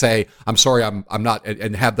 is going to say, I'm sorry, I'm not,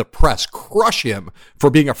 and have the press crush him for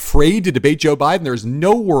being afraid to debate Joe Biden. There's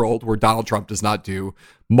no world where Donald Trump does not do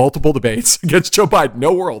multiple debates against Joe Biden.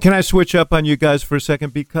 No world. Can I switch up on you guys for a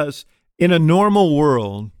second? Because in a normal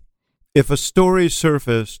world, if a story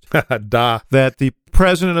surfaced that the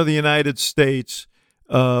president of the United States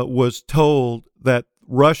was told that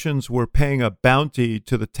Russians were paying a bounty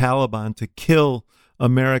to the Taliban to kill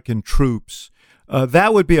American troops,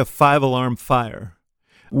 that would be a 5-alarm fire.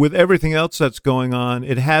 With everything else that's going on,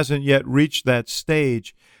 it hasn't yet reached that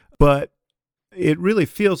stage, but it really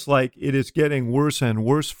feels like it is getting worse and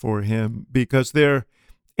worse for him because their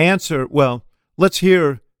answer, well, let's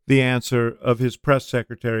hear the answer of his press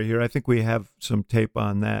secretary here. I think we have some tape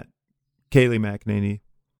on that. Kayleigh McEnany.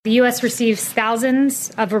 The U.S. receives thousands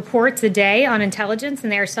of reports a day on intelligence,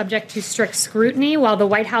 and they are subject to strict scrutiny. While the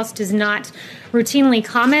White House does not routinely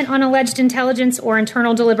comment on alleged intelligence or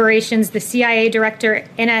internal deliberations, the CIA director,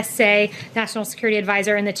 NSA, National Security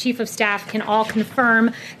Advisor, and the Chief of Staff can all confirm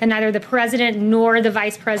that neither the president nor the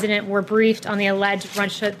vice president were briefed on the alleged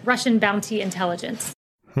Russian bounty intelligence.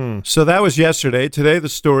 So that was yesterday. Today, the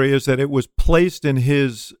story is that it was placed in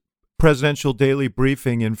his presidential daily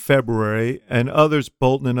briefing in February, and others,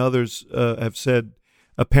 Bolton and others, have said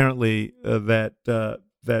apparently that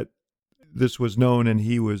this was known and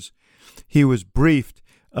he was briefed.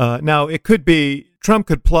 Now, it could be Trump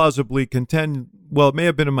could plausibly contend. Well, it may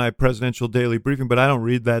have been in my presidential daily briefing, but I don't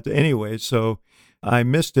read that anyway, so I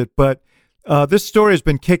missed it. But this story has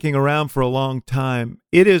been kicking around for a long time.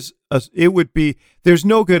 There's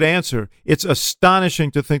no good answer. It's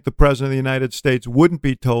astonishing to think the president of the United States wouldn't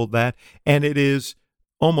be told that. And it is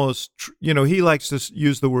almost, he likes to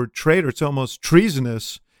use the word traitor. It's almost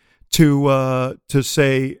treasonous to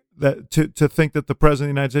say that, to think that the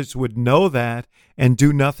president of the United States would know that and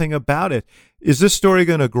do nothing about it. Is this story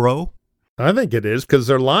going to grow? I think it is because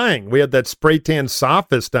they're lying. We had that spray tan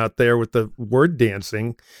sophist out there with the word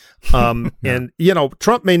dancing. And,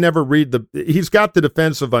 Trump may never read he's got the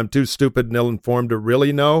defense of I'm too stupid and ill-informed to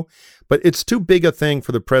really know, but it's too big a thing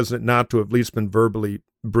for the president not to have at least been verbally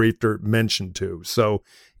briefed or mentioned to. So,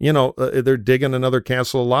 they're digging another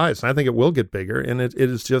castle of lies. And I think it will get bigger. And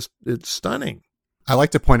it's stunning. I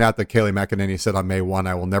like to point out that Kayleigh McEnany said on May 1,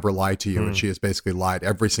 I will never lie to you. And she has basically lied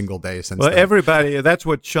every single day since then. Everybody, that's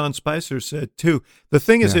what Sean Spicer said too. The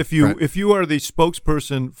thing is, if you are the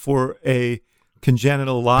spokesperson for a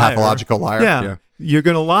congenital liar, pathological liar, you're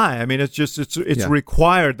going to lie. I mean, it's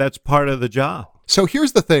required. That's part of the job. So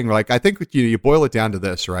here's the thing, I think you boil it down to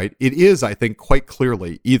this, right? It is, I think, quite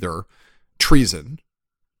clearly either treason,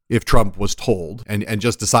 if Trump was told and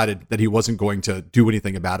just decided that he wasn't going to do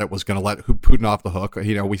anything about it, was going to let Putin off the hook.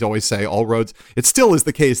 We always say all roads. It still is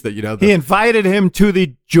the case that, he invited him to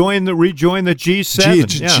rejoin the G7.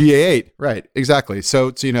 G8. Right. Exactly.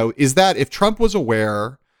 So, is that if Trump was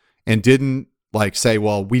aware and didn't say,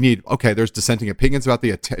 well, there's dissenting opinions about the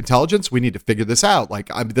intelligence. We need to figure this out.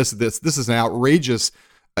 This is an outrageous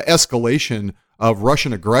escalation of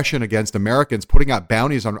Russian aggression against Americans, putting out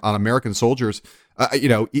bounties on American soldiers.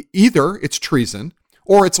 Either it's treason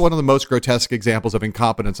or it's one of the most grotesque examples of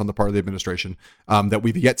incompetence on the part of the administration that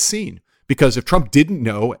we've yet seen. Because if Trump didn't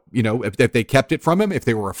know, if they kept it from him, if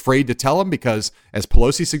they were afraid to tell him, because as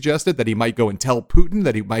Pelosi suggested, that he might go and tell Putin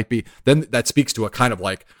that he might be, then that speaks to a kind of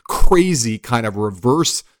crazy kind of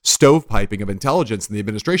reverse stovepiping of intelligence in the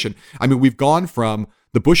administration. I mean, we've gone from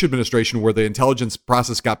the Bush administration where the intelligence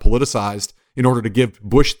process got politicized in order to give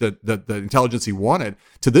Bush the intelligence he wanted,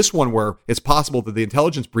 to this one where it's possible that the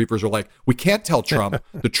intelligence briefers are like, we can't tell Trump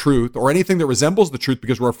the truth or anything that resembles the truth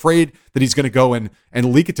because we're afraid that he's going to go and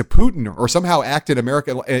leak it to Putin or somehow act in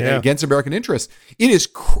America against American interests. It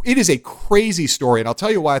is a crazy story, and I'll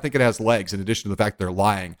tell you why I think it has legs, in addition to the fact they're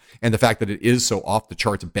lying and the fact that it is so off the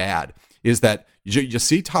charts bad, is that you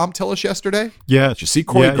see Tom Tillis yesterday? Yes. Did you see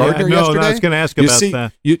Cory Gardner yesterday? No, I was going to ask about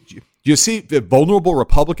that. You see the vulnerable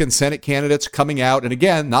Republican Senate candidates coming out, and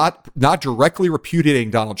again, not directly repudiating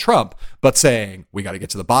Donald Trump, but saying, we got to get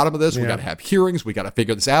to the bottom of this. We got to have hearings. We got to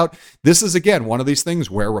figure this out. This is, again, one of these things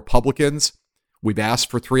where Republicans, we've asked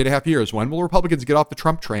for 3.5 years, when will Republicans get off the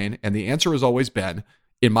Trump train? And the answer has always been,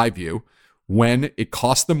 in my view, when it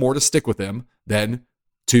costs them more to stick with him than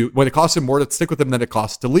when it costs him more to stick with him than it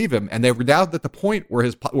costs to leave him. And they're now at the point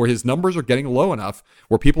where his numbers are getting low enough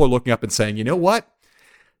where people are looking up and saying, you know what?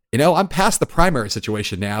 I'm past the primary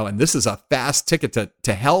situation now, and this is a fast ticket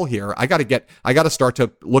to hell here. I got to start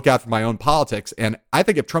to look out for my own politics. And I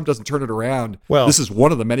think if Trump doesn't turn it around, this is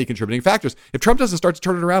one of the many contributing factors. If Trump doesn't start to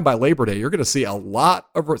turn it around by Labor Day, you're going to see a lot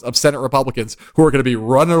of Senate Republicans who are going to be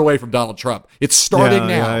running away from Donald Trump. It's starting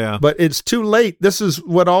now. Yeah. But it's too late. This is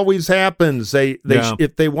what always happens.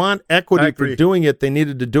 If they want equity for doing it, they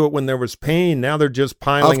needed to do it when there was pain. Now they're just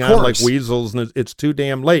piling on like weasels, and it's too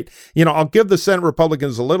damn late. I'll give the Senate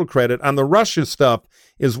Republicans a little credit. On the Russia stuff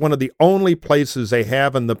is one of the only places they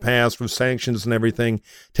have in the past with sanctions and everything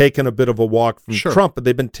taken a bit of a walk from Trump, but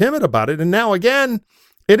they've been timid about it. And now again,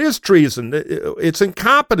 it is treason. It's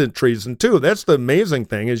incompetent treason too. That's the amazing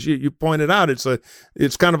thing, as you pointed out.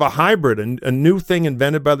 It's kind of a hybrid and a new thing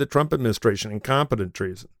invented by the Trump administration, incompetent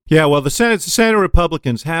treason. Yeah, well, the Senate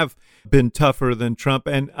Republicans have been tougher than Trump,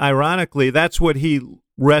 and ironically, that's what he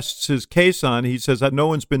rests his case on. He says that no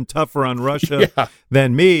one's been tougher on Russia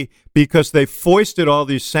than me, because they foisted all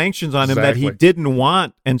these sanctions on him that he didn't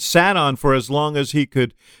want and sat on for as long as he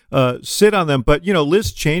could sit on them. But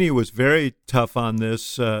Liz Cheney was very tough on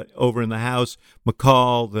this over in the House.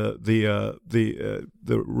 McCall,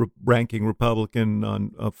 the ranking Republican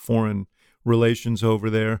on foreign relations over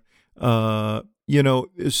there, so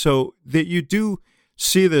that you do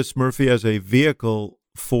see this, Murphy, as a vehicle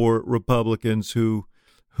for Republicans who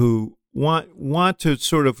want to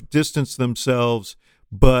sort of distance themselves,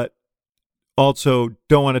 but also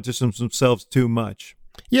don't want to distance themselves too much.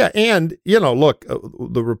 Yeah, and, look,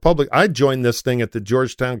 I joined this thing at the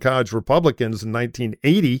Georgetown College Republicans in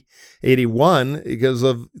 1980, 81, because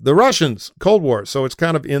of the Russians, Cold War. So it's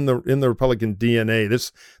kind of in the Republican DNA.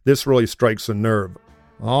 This really strikes a nerve.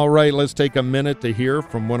 All right, let's take a minute to hear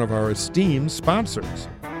from one of our esteemed sponsors.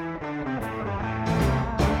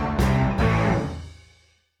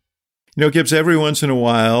 Gibbs, every once in a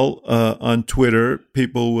while on Twitter,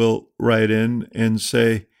 people will write in and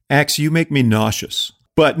say, Axe, you make me nauseous.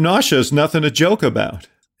 But nausea is nothing to joke about.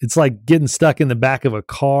 It's like getting stuck in the back of a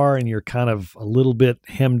car and you're kind of a little bit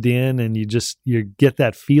hemmed in and you get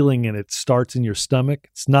that feeling and it starts in your stomach.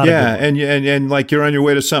 It's not and like you're on your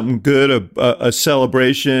way to something good, a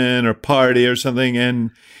celebration or party or something,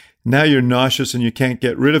 and Now you're nauseous and you can't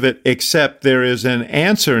get rid of it, except there is an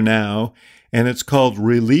answer now, and it's called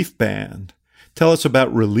Relief Band. Tell us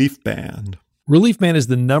about Relief Band. Relief Band is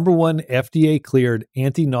the #1 FDA-cleared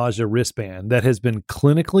anti-nausea wristband that has been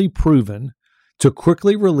clinically proven to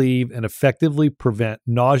quickly relieve and effectively prevent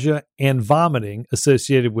nausea and vomiting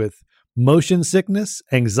associated with motion sickness,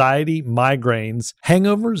 anxiety, migraines,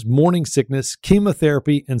 hangovers, morning sickness,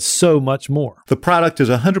 chemotherapy, and so much more. The product is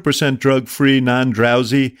 100% drug-free,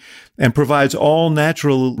 non-drowsy, and provides all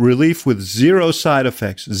natural relief with zero side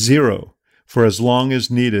effects, zero, for as long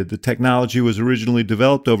as needed. The technology was originally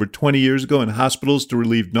developed over 20 years ago in hospitals to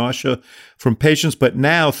relieve nausea from patients, but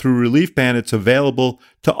now through Relief Band, it's available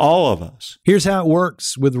to all of us. Here's how it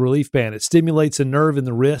works with Relief Band. It stimulates a nerve in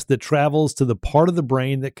the wrist that travels to the part of the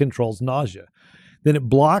brain that controls nausea. Then it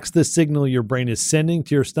blocks the signal your brain is sending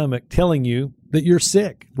to your stomach telling you that you're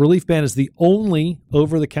sick. Relief Band is the only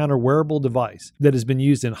over-the-counter wearable device that has been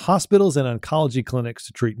used in hospitals and oncology clinics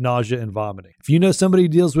to treat nausea and vomiting. If you know somebody who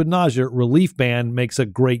deals with nausea, Relief Band makes a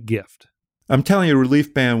great gift. I'm telling you,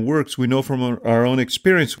 Relief Band works. We know from our own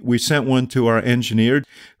experience. We sent one to our engineer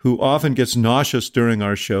who often gets nauseous during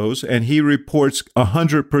our shows, and he reports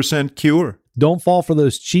 100% cure. Don't fall for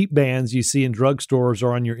those cheap bands you see in drugstores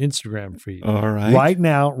or on your Instagram feed. All right. Right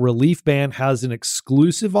now, Relief Band has an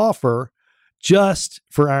exclusive offer just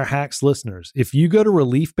for our Hacks listeners. If you go to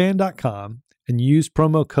reliefband.com and use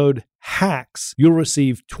promo code HACKS, you'll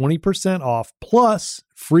receive 20% off plus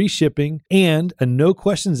free shipping and a no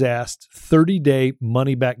questions asked 30-day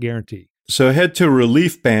money-back guarantee. So head to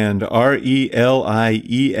Relief Band,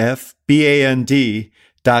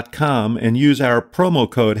 ReliefBand.com, and use our promo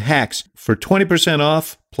code HACKS for 20%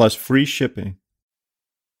 off plus free shipping.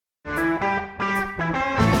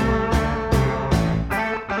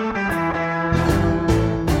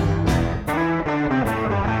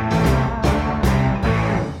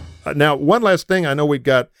 Now, one last thing. I know we've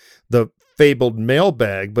got the fabled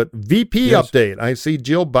mailbag, but VP update. I see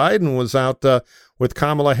Jill Biden was out with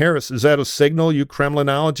Kamala Harris. Is that a signal, you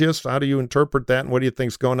Kremlinologist? How do you interpret that, and what do you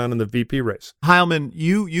think's going on in the VP race? Heilemann,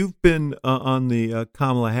 you've been on the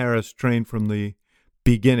Kamala Harris train from the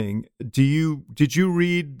beginning. Did you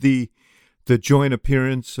read the joint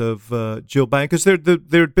appearance of Jill Biden? Because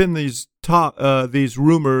there had been these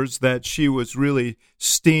rumors that she was really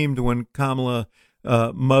steamed when Kamala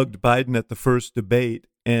mugged Biden at the first debate,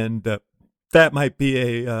 and that might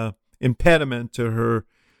be a impediment to her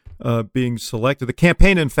being selected. The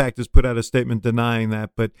campaign, in fact, has put out a statement denying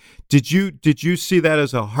that. But did you see that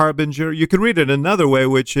as a harbinger? You could read it another way,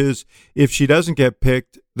 which is if she doesn't get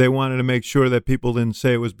picked, they wanted to make sure that people didn't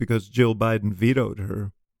say it was because Jill Biden vetoed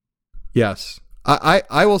her. Yes.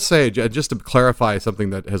 I will say, just to clarify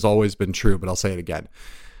something that has always been true, but I'll say it again.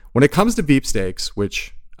 When it comes to beepstakes,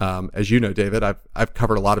 which as you know, David, I've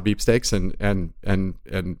covered a lot of beepstakes and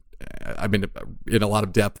I mean in a lot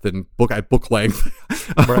of depth and book length.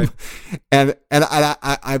 Right. And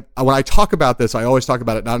I when I talk about this, I always talk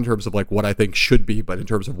about it not in terms of like what I think should be, but in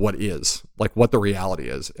terms of what is, like what the reality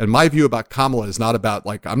is. And my view about Kamala is not about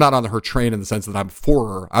like I'm not on her train in the sense that I'm for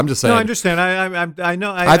her. I'm just saying. No, I understand. I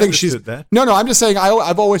know. I think she's that. No. I'm just saying.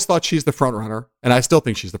 I've always thought she's the front runner, and I still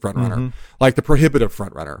think she's the front runner, like the prohibitive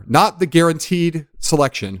front runner, not the guaranteed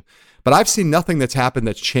selection. But I've seen nothing that's happened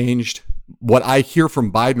that's changed what I hear from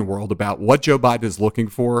Biden world about what Joe Biden is looking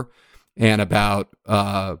for, and about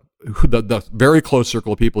the very close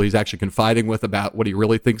circle of people he's actually confiding with about what he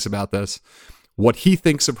really thinks about this, what he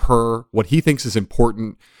thinks of her, what he thinks is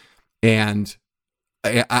important, and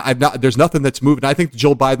there's nothing that's moved. And I think the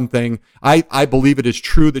Jill Biden thing, I believe it is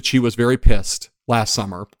true that she was very pissed last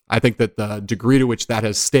summer. I think that the degree to which that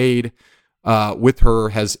has stayed with her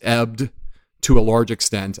has ebbed to a large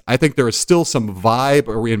extent. I think there is still some vibe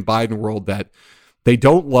in Biden world that they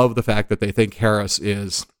don't love the fact that they think Harris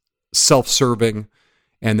is self-serving,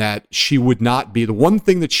 and that she would not be the one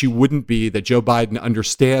thing that she wouldn't be, that Joe Biden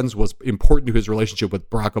understands was important to his relationship with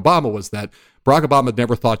Barack Obama, was that Barack Obama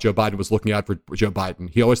never thought Joe Biden was looking out for Joe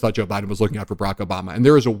Biden. He always thought Joe Biden was looking out for Barack Obama. And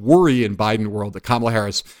there is a worry in Biden world that Kamala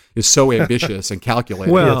Harris is so ambitious and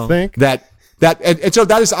calculated and so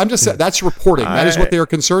that is, I'm just saying, that's reporting. That is what they are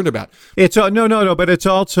concerned about. It's no, but it's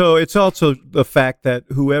also the fact that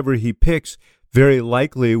whoever he picks very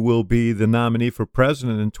likely will be the nominee for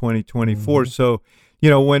president in 2024. So,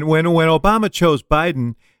 when Obama chose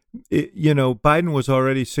Biden, Biden was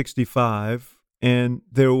already 65, and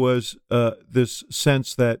there was this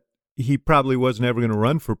sense that he probably wasn't ever going to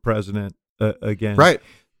run for president again. Right.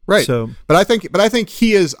 So, but I think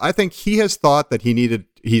he has thought that he needed.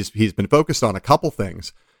 He's been focused on a couple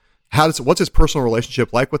things. What's his personal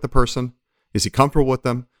relationship like with the person? Is he comfortable with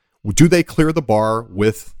them? Do they clear the bar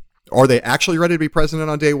with Are they actually ready to be president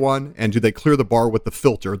on day one? And do they clear the bar with the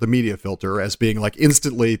filter, the media filter, as being like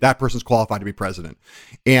instantly that person's qualified to be president?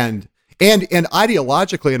 And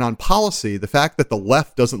ideologically and on policy, the fact that the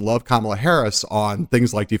left doesn't love Kamala Harris on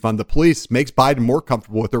things like defund the police makes Biden more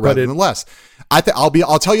comfortable with her rather than less.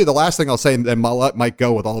 I'll tell you the last thing I'll say, and then I'll let Mike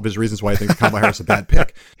go with all of his reasons why I think Kamala Harris is a bad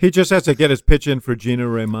pick. He just has to get his pitch in for Gina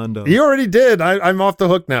Raimondo. He already did. I'm off the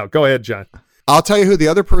hook now. Go ahead, John. I'll tell you who the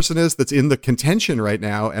other person is that's in the contention right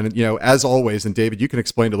now. And, as always, and David, you can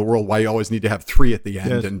explain to the world why you always need to have three at the end.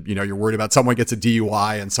 Yes. And, you're worried about someone gets a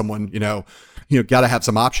DUI and someone, got to have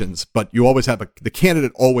some options. But you always have the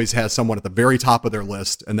candidate always has someone at the very top of their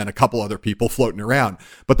list and then a couple other people floating around.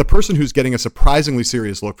 But the person who's getting a surprisingly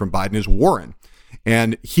serious look from Biden is Warren.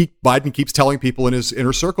 And Biden keeps telling people in his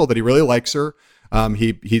inner circle that he really likes her.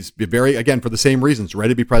 He's very, again, for the same reasons,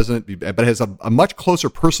 ready to be president, but has a much closer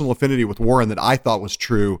personal affinity with Warren than I thought was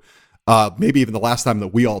true, maybe even the last time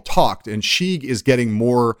that we all talked. And she is getting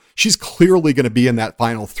more, she's clearly going to be in that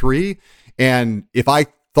final three. And I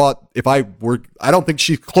don't think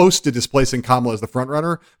she's close to displacing Kamala as the front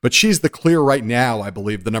runner, but she's the clear right now, I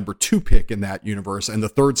believe, the number 2 pick in that universe. And the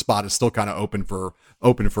third spot is still kind of open for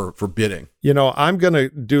bidding. I'm going to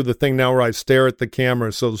do the thing now where I stare at the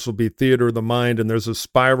camera. So this will be theater of the mind. And there's a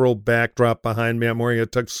spiral backdrop behind me. I'm wearing a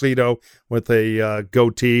tuxedo with a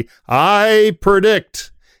goatee. I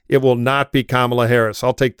predict it will not be Kamala Harris.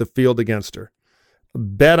 I'll take the field against her.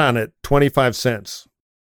 Bet on it, 25 cents.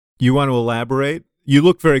 You want to elaborate? You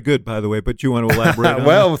look very good, by the way, but you want to elaborate?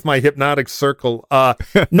 Well, with my hypnotic circle.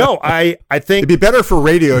 No, I think it'd be better for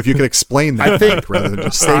radio if you could explain that. I think rather than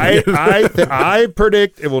just say I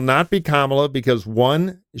predict it will not be Kamala because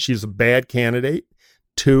 1, she's a bad candidate.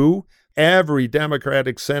 2, every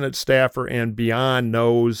Democratic Senate staffer and beyond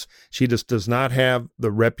knows she just does not have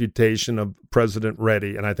the reputation of president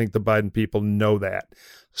ready, and I think the Biden people know that.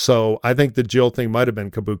 So I think the Jill thing might have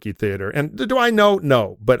been kabuki theater. And do I know?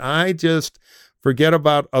 No, but I just forget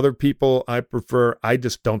about other people I prefer. I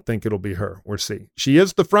just don't think it'll be her. We'll see. She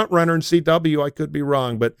is the front runner in CW. I could be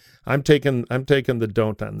wrong, but I'm taking the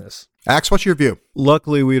don't on this. Axe, what's your view?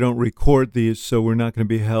 Luckily, we don't record these, so we're not going to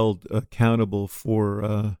be held accountable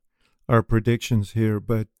for our predictions here.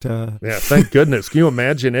 But yeah, thank goodness. Can you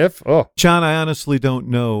imagine if? Oh, John, I honestly don't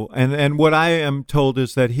know. And what I am told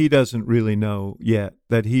is that he doesn't really know yet,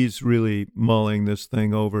 that he's really mulling this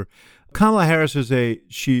thing over. Kamala Harris is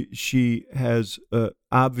she has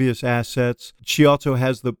obvious assets. She also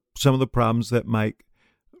has some of the problems that Mike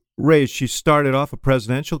raised. She started off a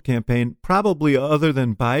presidential campaign, probably other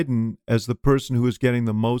than Biden, as the person who was getting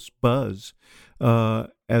the most buzz,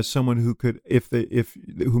 as someone who could,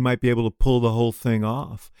 who might be able to pull the whole thing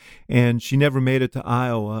off. And she never made it to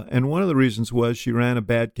Iowa. And one of the reasons was she ran a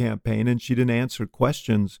bad campaign and she didn't answer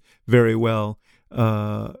questions very well.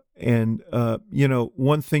 One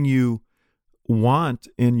thing you want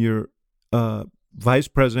in your vice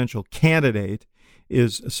presidential candidate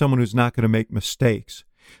is someone who's not going to make mistakes.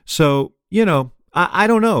 So, I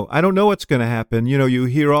don't know. I don't know what's going to happen. You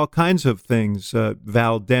hear all kinds of things.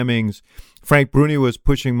 Val Demings, Frank Bruni was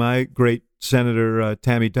pushing my great Senator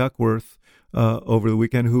Tammy Duckworth over the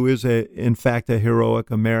weekend, who is in fact a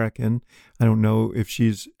heroic American. I don't know if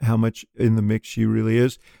how much in the mix she really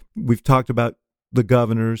is. We've talked about the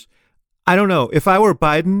governors. I don't know. If I were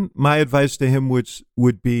Biden, my advice to him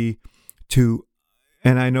would be to,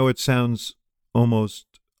 and I know it sounds almost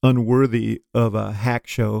unworthy of a hack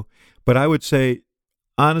show, but I would say,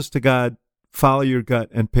 honest to God, follow your gut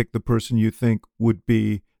and pick the person you think would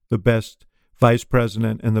be the best vice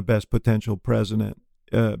president and the best potential president.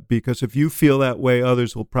 Because if you feel that way,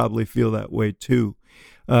 others will probably feel that way too.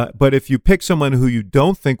 But if you pick someone who you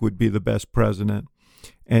don't think would be the best president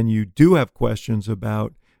and you do have questions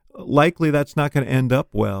about, likely that's not going to end up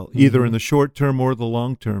well, either in the short term or the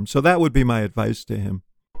long term. So that would be my advice to him.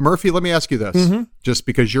 Murphy, let me ask you this, just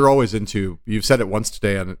because you're always you've said it once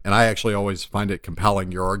today, and I actually always find it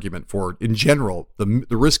compelling, your argument for, in general, the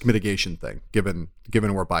risk mitigation thing, given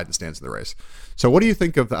where Biden stands in the race. So what do you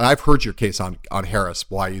think of, and I've heard your case on Harris,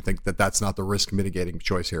 why you think that's not the risk mitigating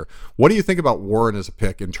choice here. What do you think about Warren as a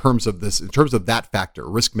pick in terms of that factor,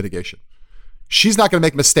 risk mitigation? She's not going to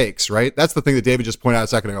make mistakes, right? That's the thing that David just pointed out a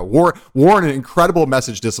second ago. Warren, an incredible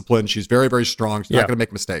message discipline. She's very, very strong. She's not going to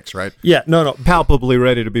make mistakes, right? Yeah, no. Palpably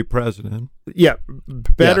ready to be president. Yeah,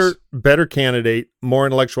 better candidate, more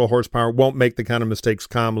intellectual horsepower, won't make the kind of mistakes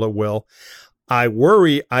Kamala will. I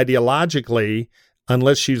worry ideologically,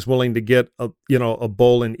 unless she's willing to get a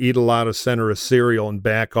bowl and eat a lot of center of cereal and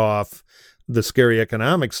back off the scary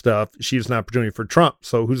economic stuff, she's an opportunity for Trump.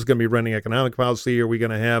 So who's going to be running economic policy? Are we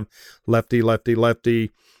going to have lefty?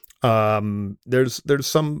 There's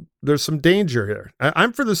some danger here.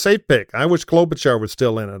 I'm for the safe pick. I wish Klobuchar was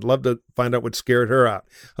still in. I'd love to find out what scared her out.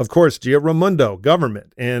 Of course, Gia Raimondo,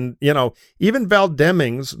 government. And, even Val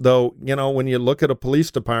Demings, though, when you look at a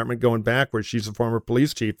police department going backwards, she's a former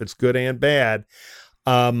police chief. It's good and bad.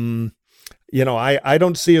 I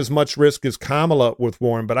don't see as much risk as Kamala with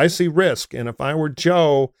Warren, but I see risk. And if I were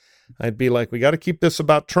Joe, I'd be like, we got to keep this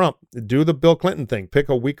about Trump. Do the Bill Clinton thing. Pick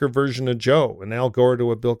a weaker version of Joe, and Al Gore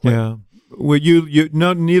to a Bill Clinton. Yeah.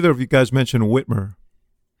 Well, neither of you guys mentioned Whitmer.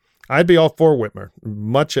 I'd be all for Whitmer,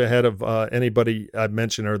 much ahead of anybody I'd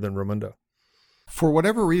mention other than Raimondo. For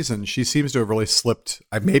whatever reason, she seems to have really slipped.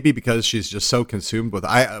 Maybe because she's just so consumed with the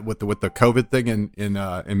COVID thing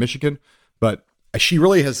in Michigan, but she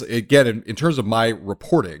really has, again, in terms of my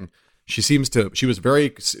reporting, she was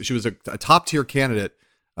a top tier candidate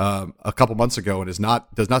a couple months ago, and does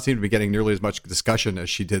not seem to be getting nearly as much discussion as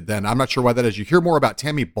she did then. I'm not sure why that is. You hear more about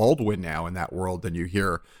Tammy Baldwin now in that world than you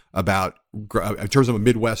hear about, in terms of a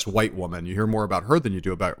Midwest white woman, you hear more about her than you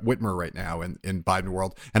do about Whitmer right now in Biden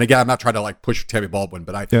world. And again, I'm not trying to push Tammy Baldwin,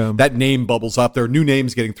 but that name bubbles up. There are new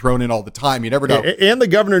names getting thrown in all the time. You never know. And the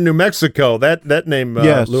governor of New Mexico, that name,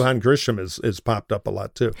 yes. Lujan Grisham, is popped up a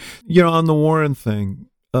lot too. On the Warren thing,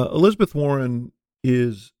 Elizabeth Warren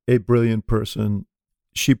is a brilliant person.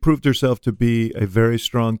 She proved herself to be a very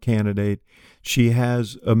strong candidate. She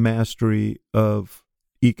has a mastery of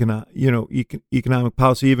economic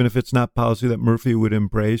policy, even if it's not policy that Murphy would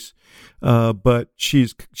embrace. But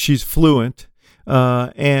she's fluent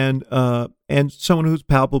and someone who's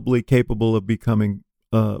palpably capable of becoming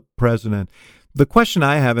president. The question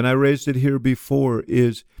I have, and I raised it here before,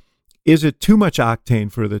 is it too much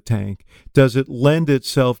octane for the tank? Does it lend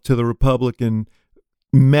itself to the Republican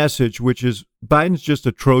message, which is Biden's just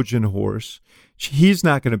a Trojan horse? He's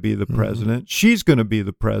not going to be the president. She's going to be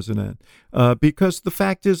the president, because the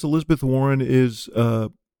fact is Elizabeth Warren is,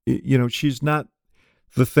 she's not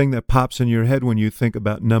the thing that pops in your head when you think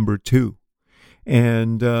about number two.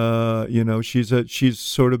 And, she's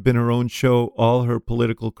sort of been her own show all her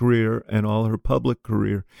political career and all her public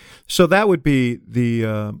career. So that would be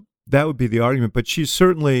the argument. But she's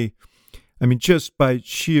certainly, just by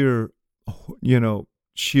sheer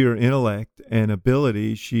intellect and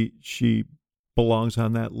ability, she belongs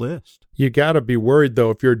on that list. You got to be worried, though,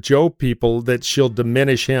 if you're Joe people, that she'll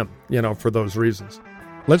diminish him, for those reasons.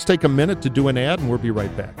 Let's take a minute to do an ad, and we'll be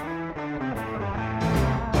right back.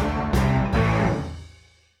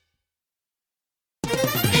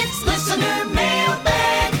 It's listener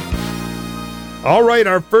mailbag. All right,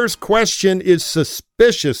 our first question is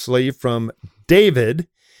suspiciously from David.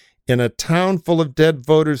 In a town full of dead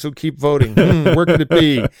voters who keep voting. Where could it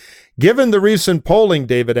be? Given the recent polling,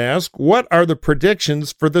 David asked, what are the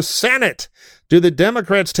predictions for the Senate? Do the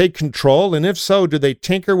Democrats take control? And if so, do they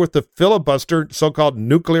tinker with the filibuster, so-called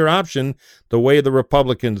nuclear option, the way the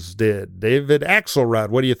Republicans did? David Axelrod,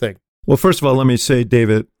 what do you think? Well, first of all, let me say,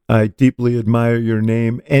 David, I deeply admire your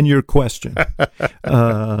name and your question.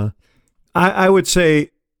 I would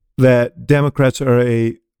say that Democrats are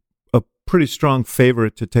a pretty strong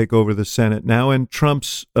favorite to take over the Senate now, and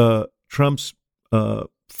Trump's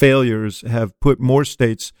failures have put more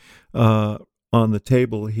states on the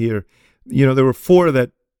table here. There were four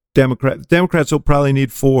that Democrats will probably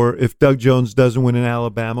need four if Doug Jones doesn't win in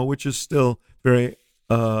Alabama, which is still very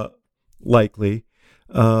likely.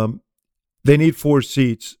 They need 4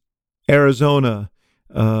 seats. Arizona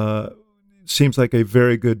seems like a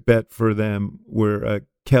very good bet for them, where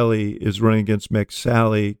Kelly is running against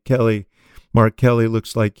McSally. Mark Kelly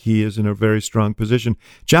looks like he is in a very strong position.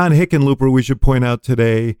 John Hickenlooper, we should point out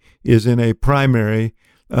today, is in a primary.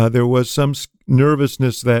 There was some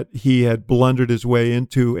nervousness that he had blundered his way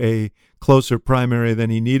into a closer primary than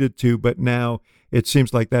he needed to, but now it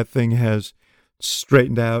seems like that thing has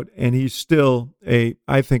straightened out, and he's still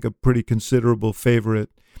I think, a pretty considerable favorite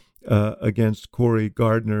against Cory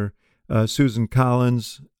Gardner. Susan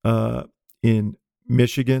Collins in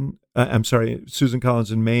Michigan. Susan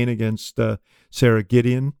Collins in Maine against Sarah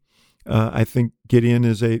Gideon. I think Gideon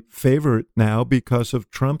is a favorite now because of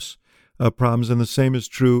Trump's problems, and the same is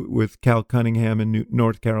true with Cal Cunningham in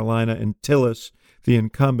North Carolina and Tillis, the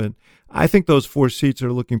incumbent. I think those 4 seats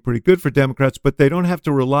are looking pretty good for Democrats, but they don't have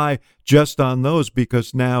to rely just on those,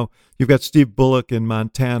 because now you've got Steve Bullock in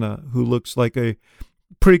Montana, who looks like a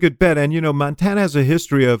pretty good bet. And, Montana has a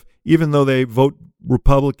history of, even though they vote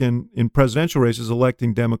Republican in presidential races,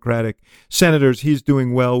 electing Democratic senators. He's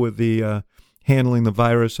doing well with the handling the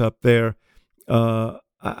virus up there.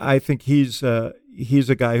 I think he's a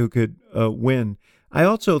guy who could win. I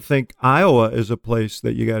also think Iowa is a place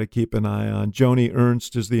that you got to keep an eye on. Joni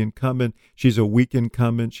Ernst is the incumbent. She's a weak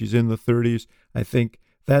incumbent. She's in the 30s. I think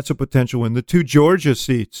that's a potential win. The 2 Georgia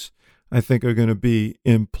seats, I think, are going to be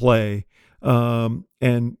in play.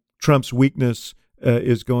 And Trump's weakness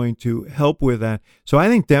is going to help with that. So I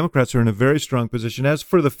think Democrats are in a very strong position. As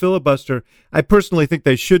for the filibuster, I personally think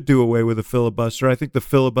they should do away with the filibuster. I think the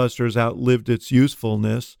filibuster has outlived its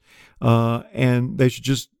usefulness, and they should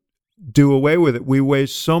just do away with it. We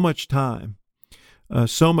waste so much time on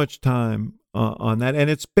that. And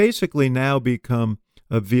it's basically now become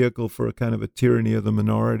a vehicle for a kind of a tyranny of the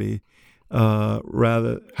minority.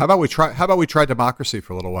 Rather, how about we try democracy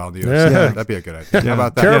for a little while in the U.S.? Yeah, that'd be a good idea. How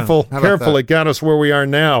about that? Careful, How about careful! that? It got us where we are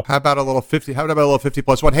now. How about a little 50? How about a little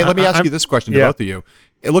 50+1? Hey, let me ask you this question to both of you.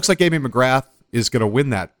 It looks like Amy McGrath is going to win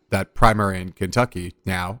that primary in Kentucky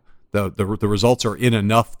now. The results are in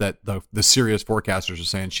enough that the serious forecasters are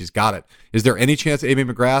saying she's got it. Is there any chance Amy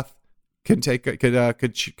McGrath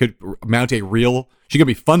could mount a real? She could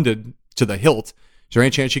be funded to the hilt. Is there any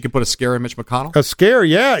chance she could put a scare in Mitch McConnell? A scare,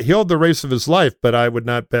 yeah. He held the race of his life, but I would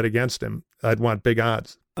not bet against him. I'd want big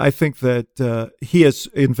odds. I think that he has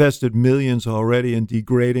invested millions already in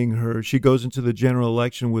degrading her. She goes into the general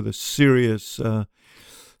election with a serious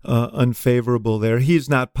unfavorable there. He's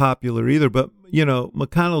not popular either, but, you know,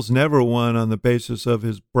 McConnell's never won on the basis of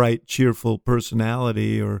his bright, cheerful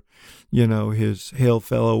personality or, you know, his hail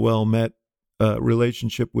fellow, well met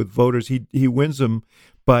relationship with voters. He wins them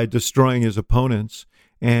by destroying his opponents.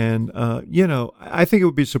 And, you know, I think it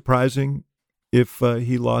would be surprising if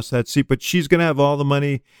he lost that seat, but she's going to have all the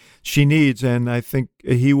money she needs. And I think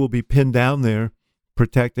he will be pinned down there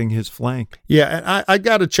protecting his flank. Yeah, and I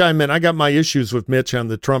got to chime in. I got my issues with Mitch on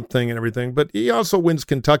the Trump thing and everything, but he also wins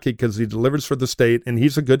Kentucky because he delivers for the state, and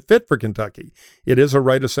he's a good fit for Kentucky. It is a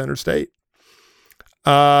right-of-center state.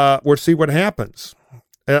 We'll see what happens.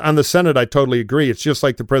 On the Senate, I totally agree. It's just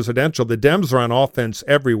like the presidential. The Dems are on offense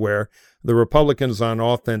everywhere. The Republicans on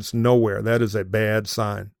offense nowhere. That is a bad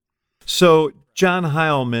sign. So, John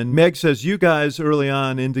Heilemann, Meg says, you guys early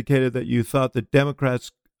on indicated that you thought that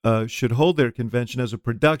Democrats should hold their convention as a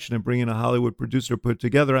production and bring in a Hollywood producer put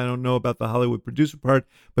together. I don't know about the Hollywood producer part,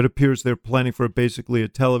 but it appears they're planning for basically a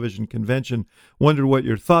television convention. Wonder what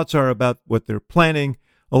your thoughts are about what they're planning.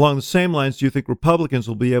 Along the same lines, do you think Republicans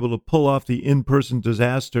will be able to pull off the in-person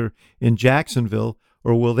disaster in Jacksonville,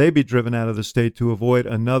 or will they be driven out of the state to avoid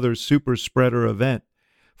another super spreader event?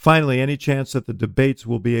 Finally, any chance that the debates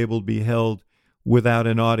will be able to be held without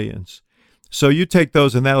an audience? So you take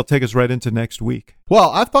those, and that'll take us right into next week. Well,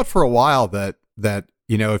 I've thought for a while that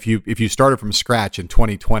you know, if you started from scratch in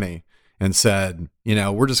 2020 and said, you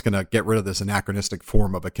know, we're just going to get rid of this anachronistic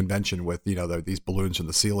form of a convention with, you know, these balloons in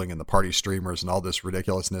the ceiling and the party streamers and all this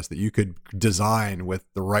ridiculousness that you could design with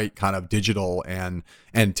the right kind of digital and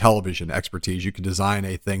television expertise. You could design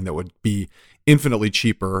a thing that would be infinitely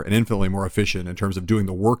cheaper and infinitely more efficient in terms of doing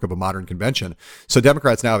the work of a modern convention. So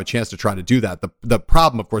Democrats now have a chance to try to do that. The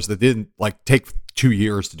problem, of course, that didn't take 2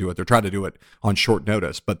 years to do it. They're trying to do it on short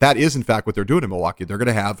notice. But that is, in fact, what they're doing in Milwaukee. They're going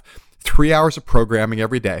to have 3 hours of programming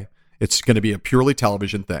every day. It's going to be a purely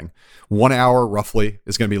television thing. 1 hour, roughly,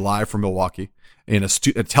 is going to be live from Milwaukee in a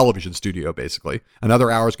television studio, basically. Another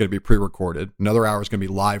hour is going to be pre-recorded. Another hour is going to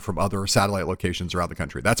be live from other satellite locations around the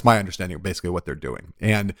country. That's my understanding of basically what they're doing.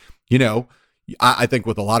 And, you know, I think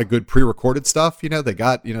with a lot of good pre-recorded stuff, you know, they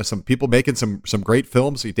got, you know, some people making some great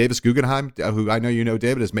films. Davis Guggenheim, who I know you know,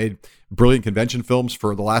 David, has made brilliant convention films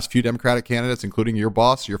for the last few Democratic candidates, including your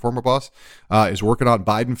boss, your former boss, is working on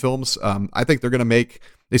Biden films. I think they're going to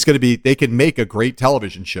they can make a great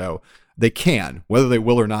television show. They can. Whether they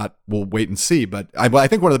will or not, we'll wait and see. But I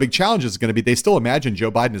think one of the big challenges is going to be they still imagine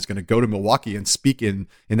Joe Biden is going to go to Milwaukee and speak in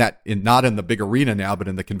not in the big arena now, but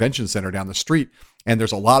in the convention center down the street. And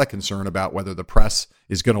there's a lot of concern about whether the press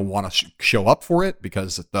is going to want to show up for it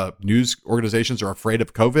because the news organizations are afraid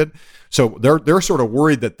of COVID. So they're sort of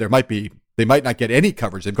worried that they might not get any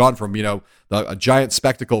coverage. They've gone from, you know, a giant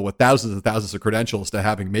spectacle with thousands and thousands of credentials to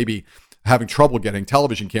having trouble getting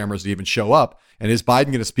television cameras to even show up. And is Biden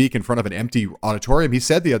going to speak in front of an empty auditorium? He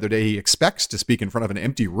said the other day he expects to speak in front of an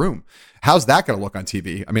empty room. How's that going to look on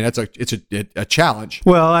TV? I mean, it's a challenge.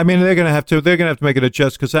 Well, I mean, they're going to have to make it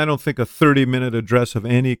adjust because I don't think a 30-minute address of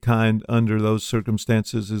any kind under those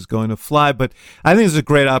circumstances is going to fly. But I think it's a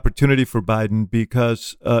great opportunity for Biden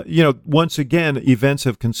because, you know, once again, events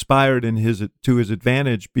have conspired to his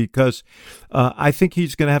advantage because I think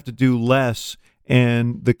he's going to have to do less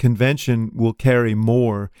and the convention will carry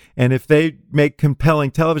more. And if they make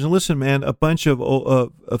compelling television, listen, man, a bunch of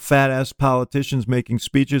fat-ass politicians making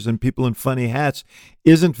speeches and people in funny hats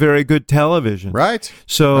isn't very good television. Right.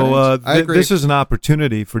 So I agree. this is an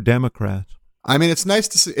opportunity for Democrats. I mean, it's nice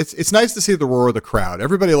to see. It's nice to see the roar of the crowd.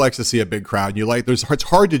 Everybody likes to see a big crowd. It's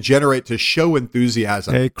hard to generate to show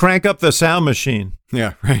enthusiasm. Hey, crank up the sound machine.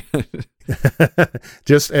 Yeah, right.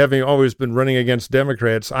 Just having always been running against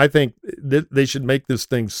Democrats, I think they should make this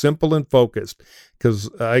thing simple and focused, because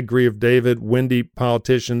I agree with David, windy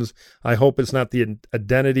politicians. I hope it's not the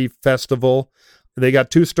identity festival. They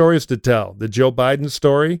got two stories to tell, the Joe Biden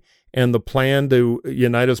story and the plan to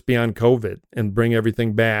unite us beyond COVID and bring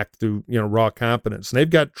everything back through, raw competence. And they've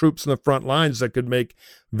got troops in the front lines that could make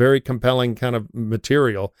very compelling kind of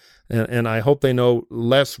material. And I hope they know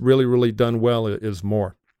less really, really done well is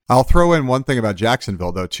more. I'll throw in one thing about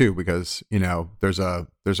Jacksonville, though, too, because, there's a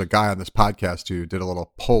guy on this podcast who did a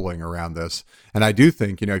little polling around this. And I do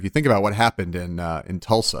think, if you think about what happened in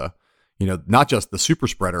Tulsa, not just the super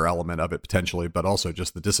spreader element of it potentially, but also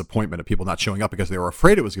just the disappointment of people not showing up because they were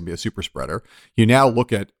afraid it was going to be a super spreader. You now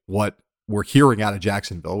look at what we're hearing out of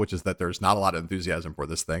Jacksonville, which is that there's not a lot of enthusiasm for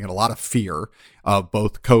this thing and a lot of fear of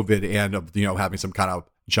both COVID and of, having some kind of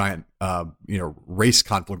giant, race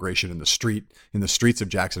conflagration in the streets of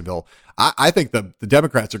Jacksonville. I think the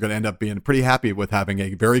Democrats are going to end up being pretty happy with having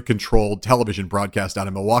a very controlled television broadcast out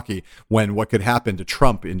of Milwaukee, when what could happen to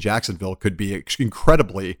Trump in Jacksonville could be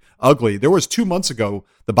incredibly ugly. There was 2 months ago,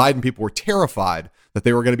 the Biden people were terrified that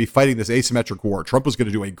they were going to be fighting this asymmetric war. Trump was going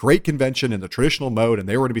to do a great convention in the traditional mode, and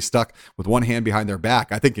they were going to be stuck with one hand behind their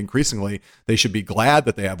back. I think increasingly they should be glad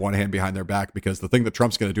that they have one hand behind their back, because the thing that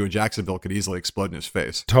Trump's going to do in Jacksonville could easily explode in his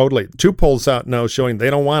face. Totally. 2 polls out now showing they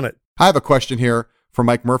don't want it. I have a question here from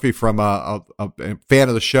Mike Murphy from a fan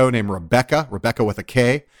of the show named Rebecca with a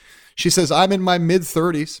K. She says, I'm in my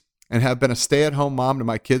mid-30s and have been a stay-at-home mom to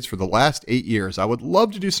my kids for the last 8 years. I would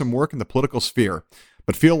love to do some work in the political sphere,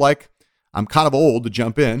 but feel like I'm kind of old to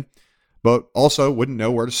jump in, but also wouldn't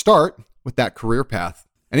know where to start with that career path.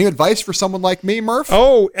 Any advice for someone like me, Murph?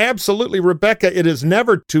 Oh, absolutely, Rebecca. It is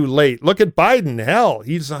never too late. Look at Biden. Hell,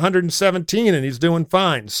 he's 117 and he's doing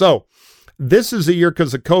fine. So this is a year,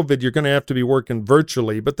 because of COVID, you're going to have to be working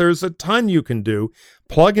virtually, but there's a ton you can do.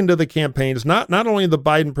 Plug into the campaigns, not only the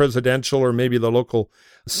Biden presidential or maybe the local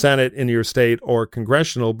Senate in your state or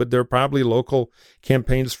congressional, but there are probably local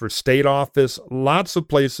campaigns for state office, lots of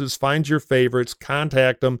places. Find your favorites,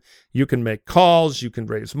 contact them. You can make calls, you can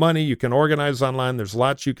raise money, you can organize online. There's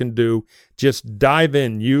lots you can do. Just dive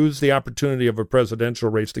in, use the opportunity of a presidential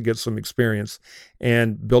race to get some experience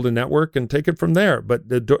and build a network and take it from there. But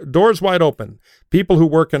the door's wide open. People who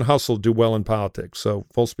work and hustle do well in politics. So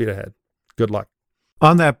full speed ahead. Good luck.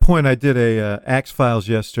 On that point, I did a Axe Files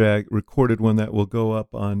yesterday. I recorded one that will go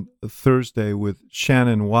up on Thursday with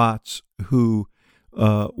Shannon Watts, who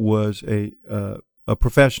was a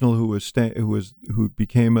professional who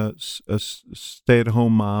became a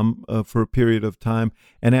stay-at-home mom for a period of time,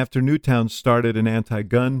 and after Newtown started an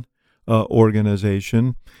anti-gun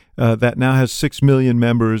organization that now has 6 million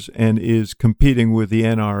members and is competing with the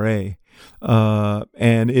NRA,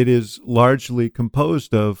 and it is largely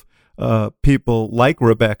composed of people like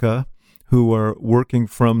Rebecca, who are working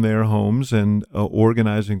from their homes and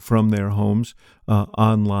organizing from their homes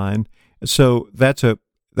online. So that's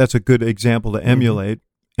a good example to emulate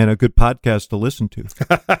and a good podcast to listen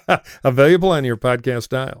to. Available on your podcast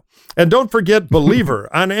dial. And don't forget Believer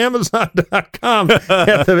on Amazon.com at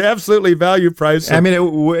the absolutely value price. I mean,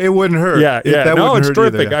 it wouldn't hurt. Yeah. No, it's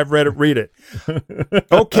terrific. Either. I've read it. Read it.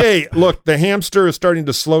 Okay, look, the hamster is starting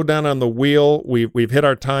to slow down on the wheel. We've hit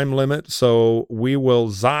our time limit, so we will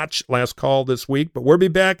zotch last call this week, but we'll be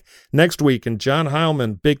back next week. And John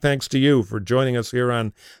Heilemann, big thanks to you for joining us here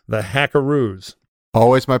on the Hackaroos.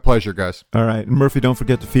 Always my pleasure, guys. All right. And Murphy, don't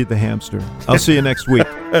forget to feed the hamster. I'll see you next week.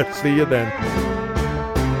 See you then.